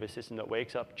a day, we have a system that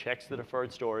wakes up, checks the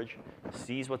deferred storage,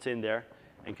 sees what's in there,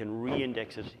 and can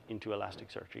re-index it into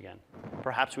Elasticsearch again.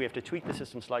 Perhaps we have to tweak the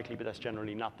system slightly, but that's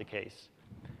generally not the case.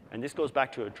 And this goes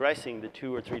back to addressing the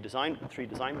three design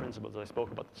principles I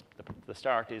spoke about at the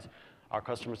start. Is our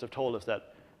customers have told us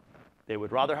that they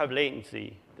would rather have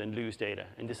latency than lose data.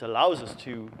 And this allows us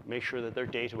to make sure that their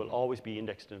data will always be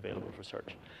indexed and available for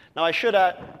search. Now, I should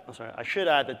add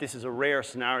that this is a rare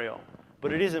scenario,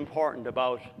 but it is important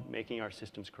about making our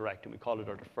systems correct, and we call it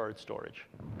our deferred storage.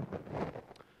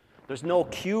 There's no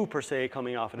queue, per se,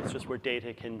 coming off it. It's just where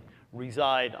data can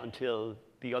reside until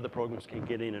the other programs can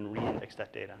get in and re-index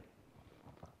that data.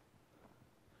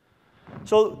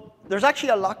 So there's actually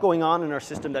a lot going on in our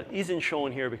system that isn't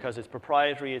shown here because it's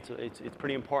proprietary. It's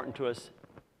pretty important to us.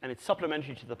 And it's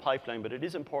supplementary to the pipeline. But it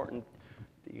is important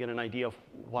that you get an idea of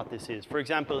what this is. For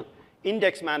example,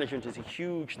 index management is a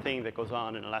huge thing that goes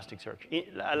on in Elasticsearch.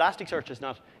 Elasticsearch is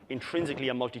not intrinsically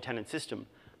a multi-tenant system.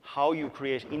 How you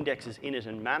create indexes in it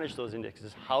and manage those indexes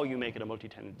is how you make it a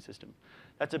multi-tenant system.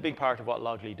 That's a big part of what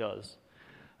Loggly does.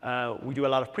 We do a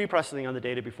lot of pre-processing on the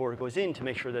data before it goes in to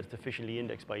make sure that it's efficiently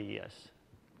indexed by ES.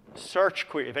 Search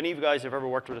query. If any of you guys have ever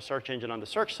worked with a search engine on the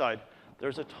search side,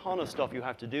 there's a ton of stuff you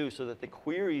have to do so that the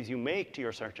queries you make to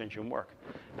your search engine work.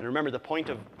 And remember, the point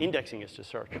of indexing is to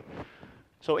search.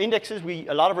 So indexes,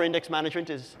 a lot of our index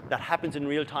management that happens in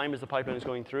real time as the pipeline is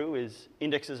going through.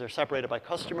 Indexes are separated by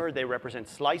customer. They represent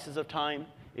slices of time.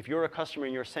 If you're a customer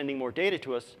and you're sending more data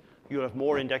to us, you'll have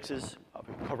more indexes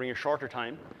covering a shorter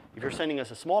time. If you're sending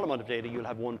us a small amount of data, you'll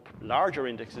have one larger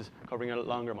indexes covering a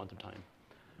longer amount of time.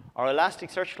 Our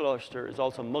Elasticsearch cluster is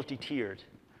also multi-tiered.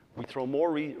 We throw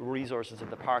more resources at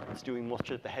the part that's doing much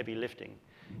of the heavy lifting.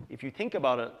 If you think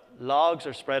about it, logs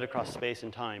are spread across space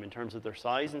and time in terms of their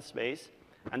size and space,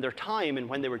 and their time and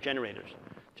when they were generated.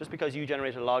 Just because you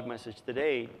generate a log message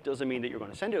today doesn't mean that you're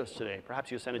going to send it to us today.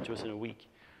 Perhaps you'll send it to us in a week.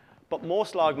 But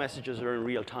most log messages are in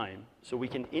real time. So we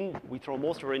throw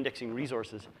most of our indexing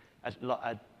resources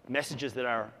at messages that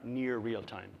are near real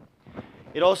time.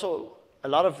 It also, a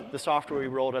lot of the software we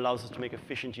wrote allows us to make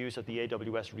efficient use of the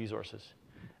AWS resources.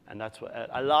 And that's what,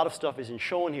 a lot of stuff isn't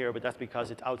shown here, but that's because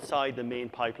it's outside the main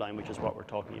pipeline, which is what we're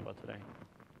talking about today.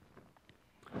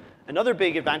 Another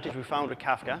big advantage we found with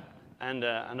Kafka and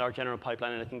our general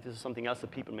pipeline, and I think this is something else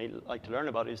that people may like to learn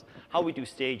about, is how we do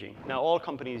staging. Now, all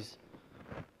companies,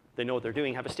 they know what they're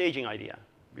doing, have a staging idea.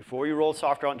 Before you roll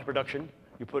software out into production,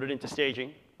 you put it into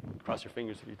staging. Cross your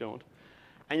fingers if you don't.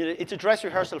 And it's a dress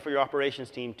rehearsal for your operations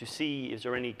team to see is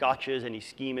there any gotchas, any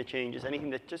schema changes, anything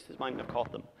that just might have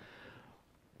caught them.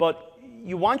 But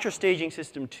you want your staging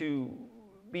system to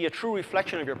be a true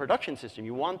reflection of your production system.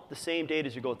 You want the same data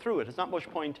as you go through it. It's not much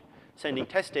point sending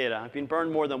test data. I've been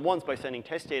burned more than once by sending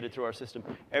test data through our system.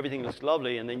 Everything looks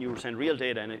lovely, and then you send real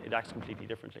data, and it acts completely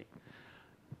differently.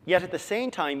 Yet at the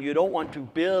same time, you don't want to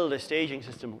build a staging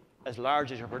system as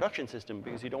large as your production system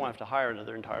because you don't want to have to hire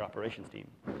another entire operations team.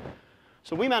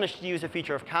 So we managed to use a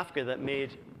feature of Kafka that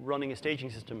made running a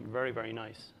staging system very, very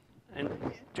nice. And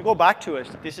to go back to it,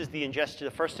 this is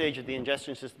the first stage of the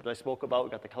ingestion system that I spoke about.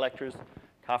 We've got the collectors,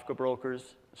 Kafka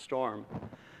brokers, Storm.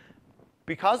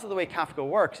 Because of the way Kafka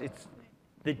works,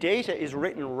 the data is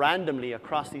written randomly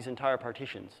across these entire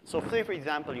partitions. So say, for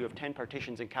example, you have 10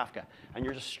 partitions in Kafka, and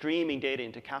you're just streaming data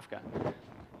into Kafka.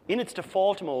 In its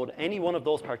default mode, any one of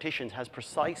those partitions has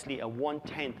precisely a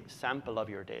 1/10 sample of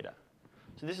your data.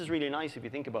 So this is really nice if you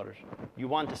think about it. You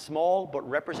want a small but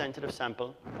representative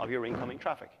sample of your incoming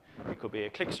traffic. It could be a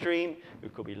click stream,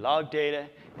 it could be log data,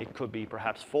 it could be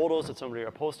perhaps photos that somebody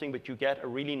are posting, but you get a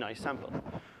really nice sample.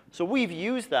 So we've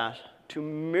used that to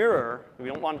mirror, we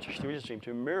don't want it to real stream,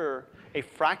 to mirror a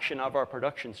fraction of our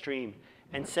production stream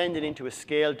and send it into a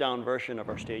scaled down version of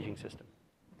our staging system.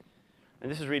 And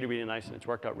this is really, really nice, and it's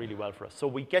worked out really well for us. So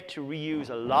we get to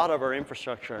reuse a lot of our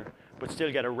infrastructure, but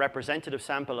still get a representative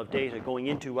sample of data going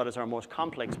into what is our most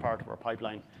complex part of our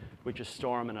pipeline, which is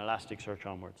Storm and Elasticsearch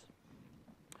onwards.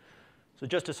 So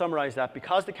just to summarize that,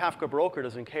 because the Kafka broker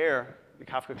doesn't care, the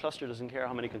Kafka cluster doesn't care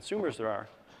how many consumers there are,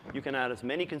 you can add as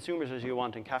many consumers as you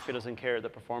want, and Kafka doesn't care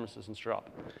that performance doesn't drop.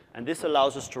 And this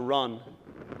allows us to run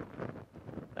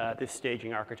this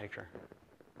staging architecture.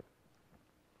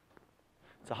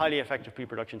 It's a highly effective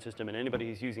pre-production system, and anybody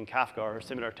who's using Kafka or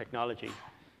similar technology,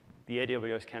 the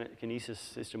AWS Kinesis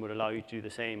system would allow you to do the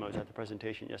same. I was at the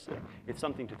presentation yesterday. It's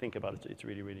something to think about. It's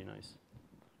really, really nice.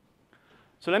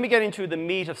 So let me get into the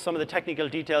meat of some of the technical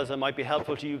details that might be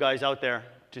helpful to you guys out there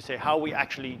to say how we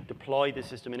actually deploy the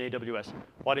system in AWS.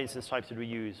 What instance types did we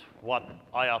use? What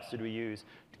IOPS did we use?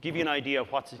 To give you an idea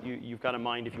of what you've got in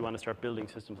mind if you want to start building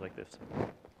systems like this.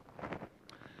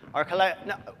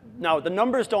 Now, the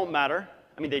numbers don't matter.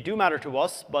 I mean, they do matter to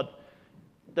us, but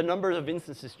the number of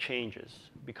instances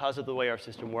changes because of the way our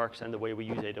system works and the way we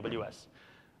use AWS.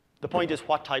 The point is,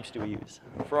 what types do we use?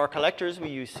 For our collectors, we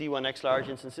use C1X large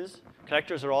instances.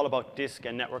 Collectors are all about disk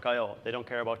and network I/O. They don't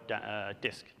care about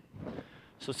disk.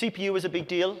 So CPU is a big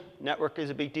deal, network is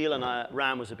a big deal, and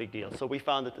RAM was a big deal. So we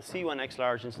found that the C1X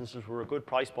large instances were a good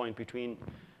price point between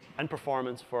and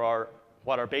performance for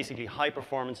what are basically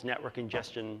high-performance network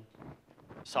ingestion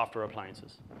software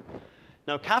appliances.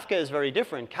 Now, Kafka is very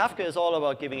different. Kafka is all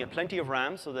about giving it plenty of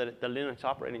RAM so that the Linux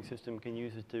operating system can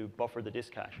use it to buffer the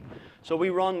disk cache. So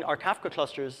we run our Kafka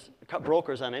clusters,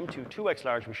 brokers on M2 2x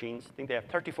large machines. I think they have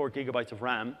 34 gigabytes of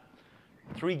RAM.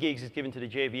 3 gigs is given to the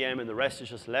JVM, and the rest is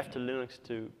just left to Linux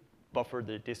to buffer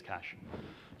the disk cache.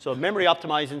 So memory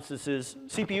optimized instances,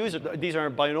 CPUs, these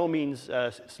are by no means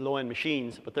low-end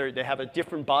machines, but they have a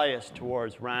different bias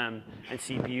towards RAM and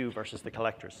CPU versus the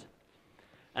collectors.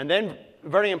 And then,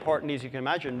 very importantly, as you can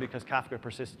imagine, because Kafka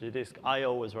persists to disk,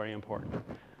 I/O is very important.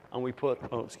 And we put,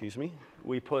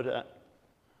 we put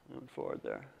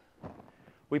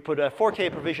 4K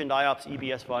provisioned IOPS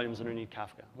EBS volumes underneath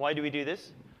Kafka. Why do we do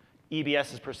this?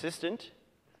 EBS is persistent.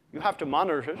 You have to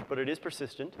monitor it, but it is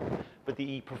persistent. But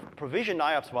the provisioned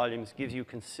IOPS volumes gives you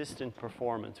consistent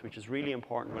performance, which is really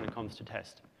important when it comes to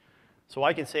test. So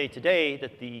I can say today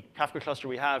that the Kafka cluster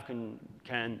we have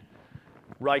can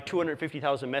write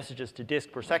 250,000 messages to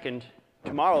disk per second.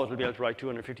 Tomorrow, it will be able to write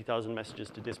 250,000 messages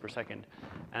to disk per second.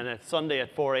 And at Sunday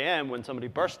at 4 a.m., when somebody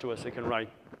bursts to us, it can write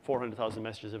 400,000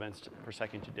 messages events per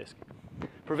second to disk.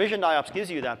 Provisioned IOPS gives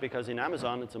you that because in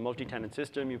Amazon, it's a multi-tenant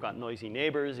system. You've got noisy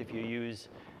neighbors. If you use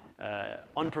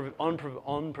unprovisioned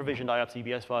IOPS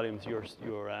EBS volumes, your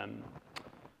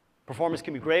Performance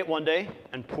can be great one day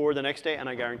and poor the next day, and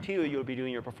I guarantee you, you'll be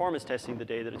doing your performance testing the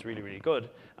day that it's really, really good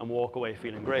and walk away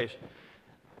feeling great.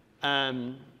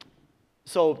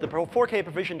 So the 4K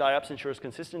provisioned IOPS ensures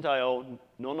consistent I/O,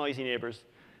 no noisy neighbors,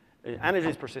 and it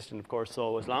is persistent, of course.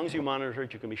 So as long as you monitor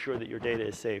it, you can be sure that your data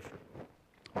is safe.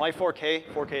 Why 4K?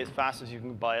 4K is fast as you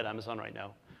can buy at Amazon right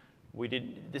now.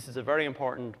 This is a very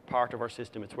important part of our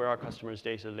system. It's where our customers'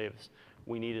 data lives.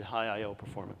 We needed high I/O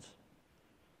performance.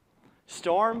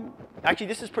 Storm, actually,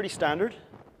 this is pretty standard.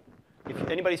 If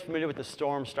anybody's familiar with the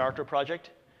Storm Starter project,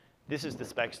 this is the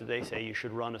specs that they say you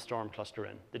should run a Storm cluster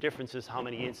in. The difference is how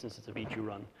many instances of each you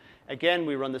run. Again,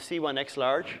 we run the C1X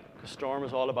large, because Storm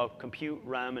is all about compute,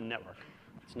 RAM, and network.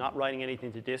 It's not writing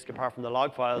anything to disk apart from the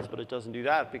log files, but it doesn't do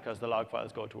that because the log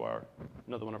files go to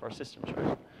another one of our systems,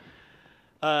 right?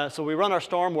 So we run our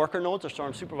Storm worker nodes, our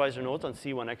Storm supervisor nodes on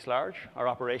C1X large. Our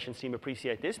operations team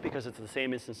appreciate this because it's the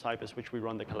same instance type as which we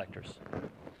run the collectors.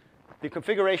 The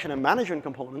configuration and management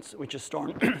components, which is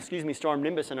Storm, Storm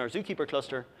Nimbus and our Zookeeper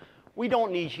cluster, we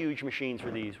don't need huge machines for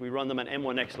these. We run them on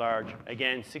M1X large.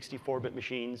 Again, 64-bit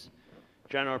machines,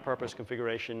 general purpose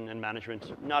configuration and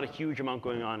management. Not a huge amount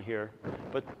going on here,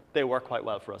 but they work quite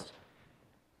well for us.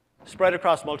 Spread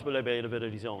across multiple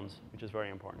availability zones, which is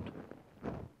very important.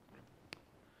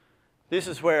 This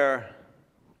is where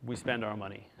we spend our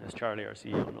money, as Charlie, our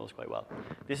CEO, knows quite well.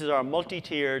 This is our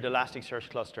multi-tiered Elasticsearch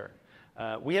cluster.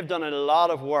 We have done a lot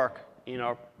of work in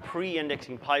our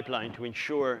pre-indexing pipeline to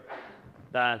ensure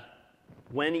that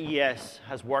when ES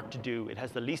has work to do, it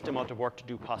has the least amount of work to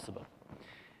do possible.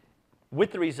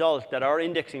 With the result that our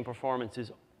indexing performance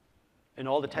is, and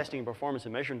all the testing and performance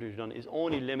and measurement we've done, is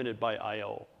only limited by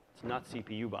I/O. It's not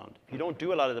CPU bound. If you don't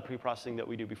do a lot of the pre-processing that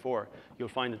we do before, you'll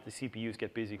find that the CPUs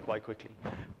get busy quite quickly.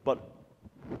 But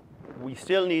we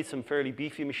still need some fairly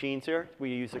beefy machines here. We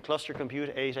use the cluster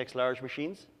compute 8X large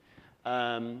machines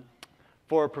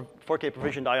for 4K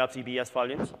provisioned IOPS EBS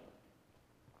volumes.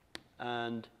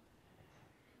 And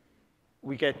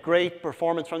we get great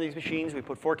performance from these machines. We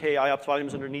put 4K IOPS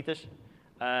volumes underneath it.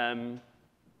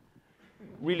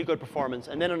 Really good performance.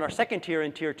 And then in our second tier,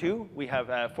 in tier 2, we have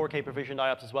 4K provisioned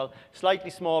IOPS as well.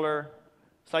 Slightly smaller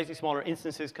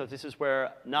instances, because this is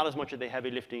where not as much of the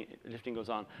heavy lifting goes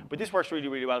on. But this works really,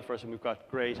 really well for us, and we've got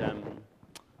great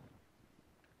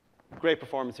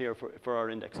performance here for our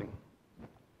indexing.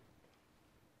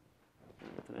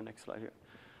 To the next slide here.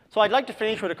 So I'd like to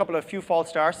finish with a few false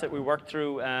starts that we worked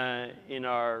through in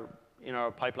our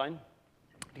pipeline.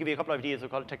 To give you a couple of ideas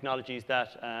of technologies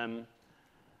that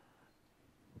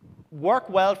work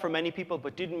well for many people,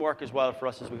 but didn't work as well for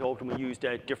us as we hoped, and we used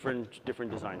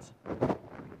different designs.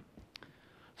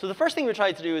 So the first thing we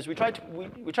tried to do is we tried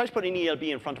to put an ELB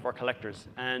in front of our collectors,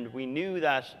 and we knew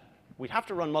that we'd have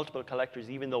to run multiple collectors,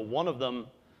 even though one of them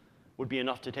would be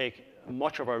enough to take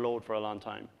much of our load for a long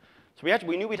time. So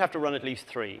we knew we'd have to run at least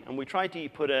 3, and we tried to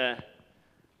put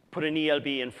an ELB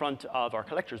in front of our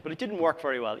collectors, but it didn't work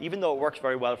very well, even though it works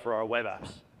very well for our web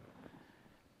apps.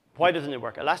 Why doesn't it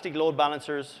work? Elastic load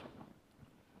balancers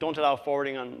don't allow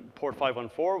forwarding on port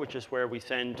 514, which is where we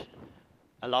send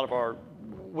a lot of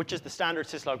which is the standard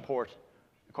syslog port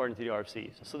according to the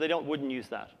RFCs. So they wouldn't use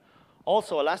that.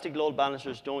 Also, elastic load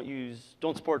balancers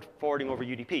don't support forwarding over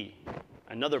UDP,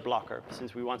 another blocker,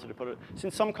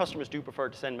 since some customers do prefer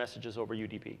to send messages over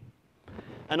UDP.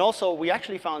 And also, we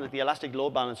actually found that the elastic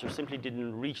load balancer simply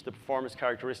didn't reach the performance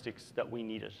characteristics that we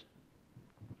needed.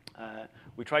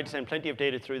 We tried to send plenty of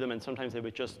data through them, and sometimes they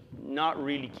would just not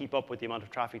really keep up with the amount of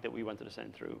traffic that we wanted to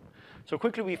send through. So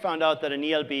quickly, we found out that an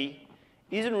ELB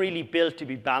isn't really built to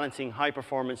be balancing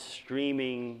high-performance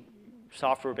streaming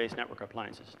software-based network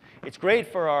appliances. It's great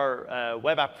for our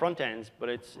web app front ends, but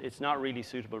it's not really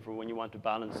suitable for when you want to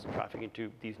balance traffic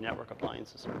into these network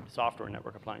appliances, or software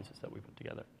network appliances that we put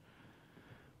together.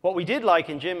 What we did like,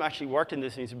 and Jim actually worked in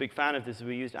this, and he's a big fan of this, is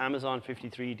we used Amazon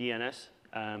 53 DNS.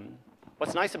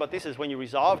 What's nice about this is when you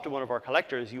resolve to one of our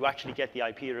collectors, you actually get the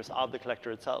IP address of the collector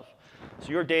itself. So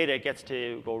your data gets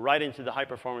to go right into the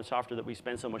high-performance software that we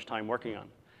spend so much time working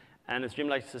on. And as Jim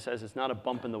likes to say, it's not a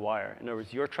bump in the wire. In other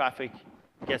words, your traffic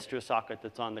gets to a socket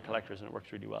that's on the collectors, and it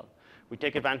works really well. We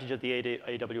take advantage of the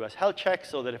AWS health check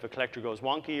so that if a collector goes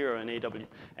wonky or an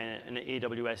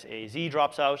AWS AZ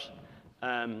drops out,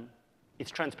 it's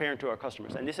transparent to our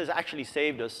customers. And this has actually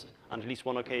saved us on at least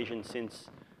one occasion since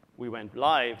we went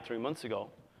live 3 months ago.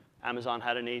 Amazon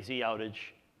had an AZ outage,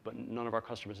 but none of our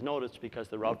customers noticed because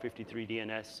the Route 53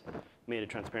 DNS made it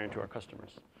transparent to our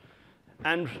customers.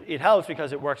 And it helps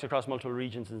because it works across multiple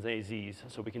regions and AZs,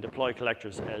 so we can deploy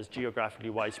collectors as geographically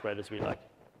widespread as we like.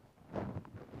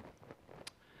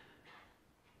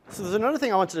 So there's another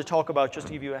thing I wanted to talk about, just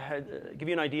to give you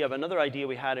an idea of another idea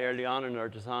we had early on in our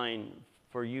design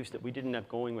for use that we didn't have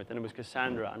going with, and it was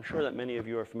Cassandra. I'm sure that many of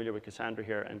you are familiar with Cassandra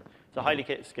here, and it's a highly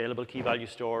scalable key-value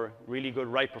store, really good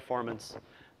write performance.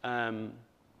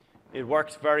 It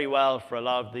works very well for a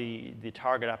lot of the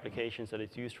target applications that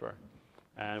it's used for.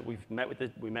 We met with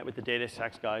the data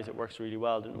stacks guys. It works really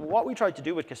well. And what we tried to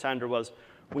do with Cassandra was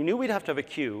we knew we'd have to have a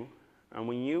queue, and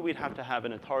we knew we'd have to have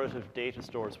an authoritative data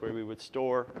stores where we would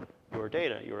store your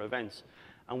data, your events.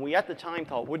 And we at the time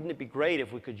thought, wouldn't it be great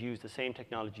if we could use the same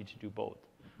technology to do both?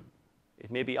 It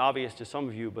may be obvious to some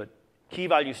of you, but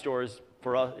key-value stores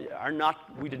for us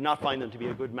we did not find them to be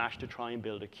a good match to try and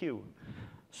build a queue.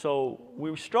 So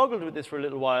we struggled with this for a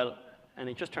little while, and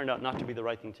it just turned out not to be the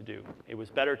right thing to do. It was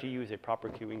better to use a proper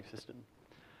queuing system.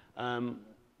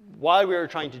 While we were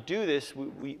trying to do this,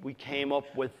 we came up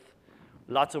with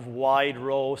lots of wide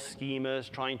row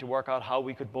schemas, trying to work out how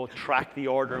we could both track the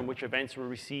order in which events were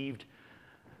received,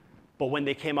 but when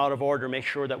they came out of order, make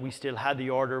sure that we still had the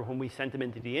order when we sent them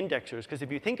into the indexers. Because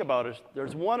if you think about it,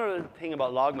 there's one other thing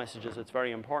about log messages that's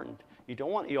very important. You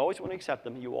always want to accept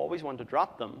them. You always want to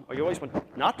drop them, or you always want to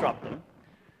not drop them.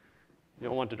 You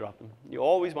don't want to drop them. You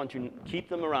always want to keep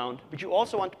them around, but you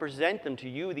also want to present them to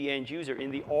you, the end user,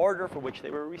 in the order for which they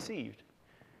were received.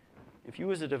 If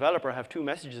you as a developer have two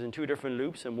messages in two different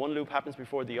loops, and one loop happens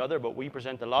before the other, but we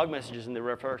present the log messages in the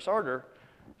reverse order,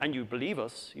 and you believe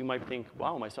us, you might think,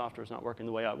 wow, my software is not working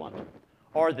the way I want.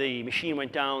 Or the machine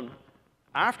went down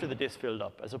after the disk filled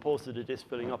up, as opposed to the disk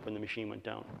filling up when the machine went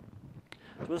down.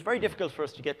 So it was very difficult for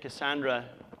us to get Cassandra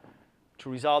to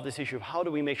resolve this issue of how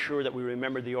do we make sure that we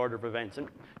remember the order of events. And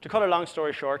to cut a long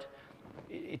story short,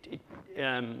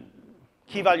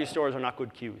 key-value stores are not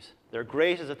good queues. They're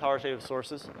great as authoritative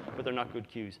sources, but they're not good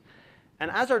queues. And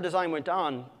as our design went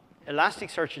on,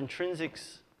 Elasticsearch's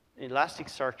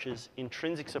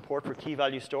intrinsic support for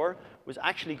key-value store was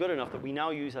actually good enough that we now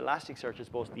use Elasticsearch as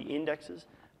both the indexes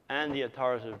and the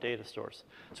authoritative data stores.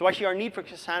 So actually, our need for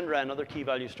Cassandra and other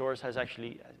key-value stores has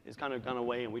kind of gone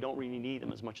away, and we don't really need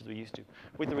them as much as we used to,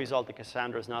 with the result that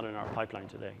Cassandra is not in our pipeline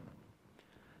today.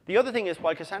 The other thing is,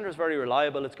 while Cassandra is very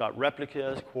reliable, it's got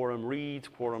replicas, quorum reads,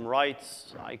 quorum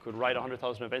writes. I could write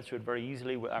 100,000 events to it very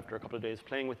easily after a couple of days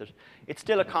playing with it. It's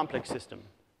still a complex system.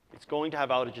 It's going to have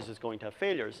outages. It's going to have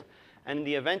failures. And in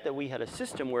the event that we had a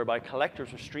system whereby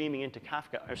collectors were streaming into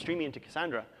Kafka or streaming into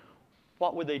Cassandra,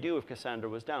 what would they do if Cassandra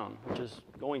was down, which is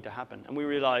going to happen? And we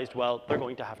realized, well, they're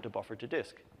going to have to buffer to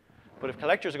disk. But if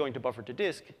collectors are going to buffer to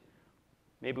disk,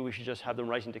 maybe we should just have them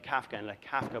write into Kafka and let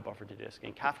Kafka buffer to disk.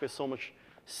 And Kafka is so much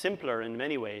simpler in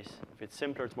many ways. If it's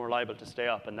simpler, it's more liable to stay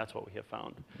up, and that's what we have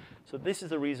found. So this is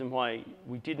the reason why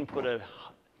we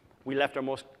left our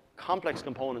most complex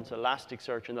components,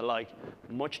 Elasticsearch and the like,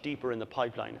 much deeper in the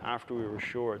pipeline after we were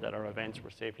sure that our events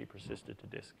were safely persisted to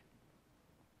disk.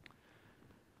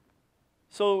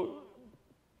 So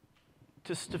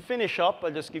to finish up, I'll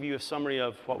just give you a summary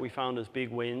of what we found as big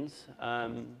wins.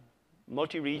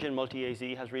 Multi-region, multi-AZ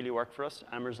has really worked for us.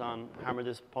 Amazon hammered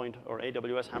this point, or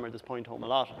AWS hammered this point home a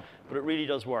lot, but it really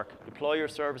does work. Deploy your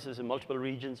services in multiple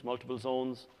regions, multiple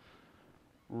zones.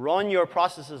 Run your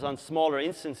processes on smaller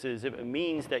instances if it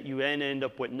means that you then end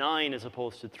up with 9 as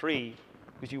opposed to 3,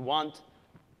 because you want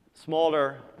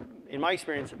smaller, in my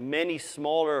experience, many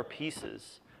smaller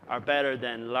pieces are better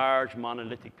than large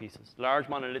monolithic pieces. Large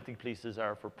monolithic pieces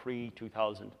are for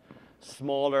pre-2000.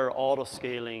 Smaller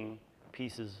auto-scaling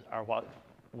pieces are what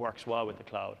works well with the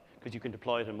cloud, because you can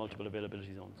deploy it in multiple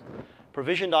availability zones.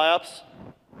 Provisioned IOPS,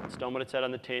 it's done what it said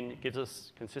on the tin. It gives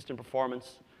us consistent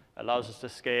performance, allows us to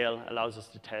scale, allows us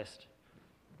to test.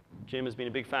 Jim has been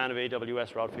a big fan of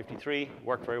AWS Route 53,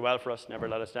 worked very well for us, never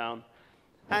let us down.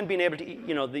 And being able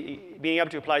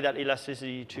to apply that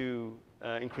elasticity to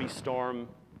increase storm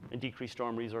and decrease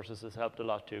storm resources has helped a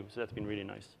lot too, so that's been really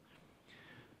nice.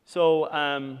 So,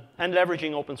 and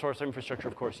leveraging open source infrastructure,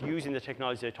 of course, using the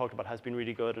technology I talked about has been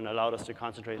really good and allowed us to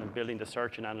concentrate on building the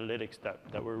search and analytics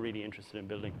that we're really interested in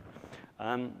building.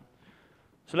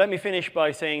 So let me finish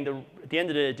by saying at the end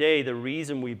of the day, the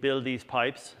reason we build these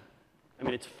pipes, I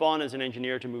mean, it's fun as an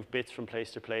engineer to move bits from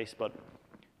place to place, but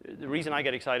the reason I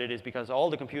get excited is because all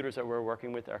the computers that we're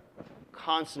working with are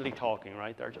constantly talking,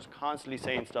 right? They're just constantly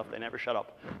saying stuff. They never shut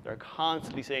up. They're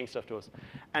constantly saying stuff to us.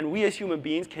 And we as human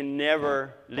beings can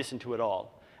never listen to it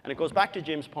all. And it goes back to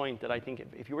Jim's point that I think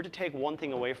if you were to take one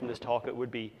thing away from this talk, it would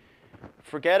be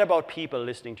forget about people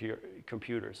listening to your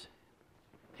computers.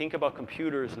 Think about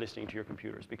computers listening to your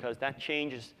computers, because that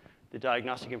changes the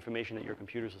diagnostic information that your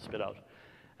computers will spit out.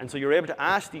 And so you're able to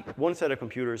ask one set of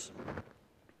computers,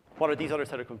 what are these other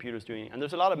set of computers doing? And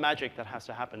there's a lot of magic that has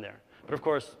to happen there. But of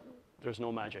course, there's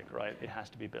no magic, right? It has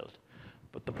to be built.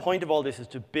 But the point of all this is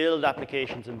to build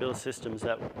applications and build systems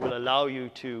that will allow you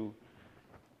to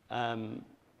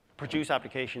produce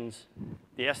applications.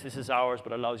 Yes, this is ours,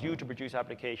 but allows you to produce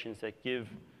applications that give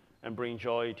and bring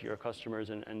joy to your customers,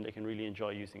 and they can really enjoy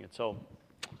using it. So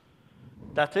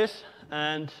that's it.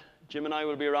 And Jim and I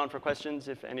will be around for questions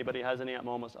if anybody has any. I'm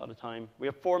almost out of time. We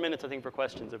have 4 minutes, I think, for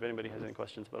questions if anybody has any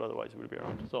questions, but otherwise we'll be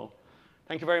around. So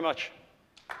thank you very much.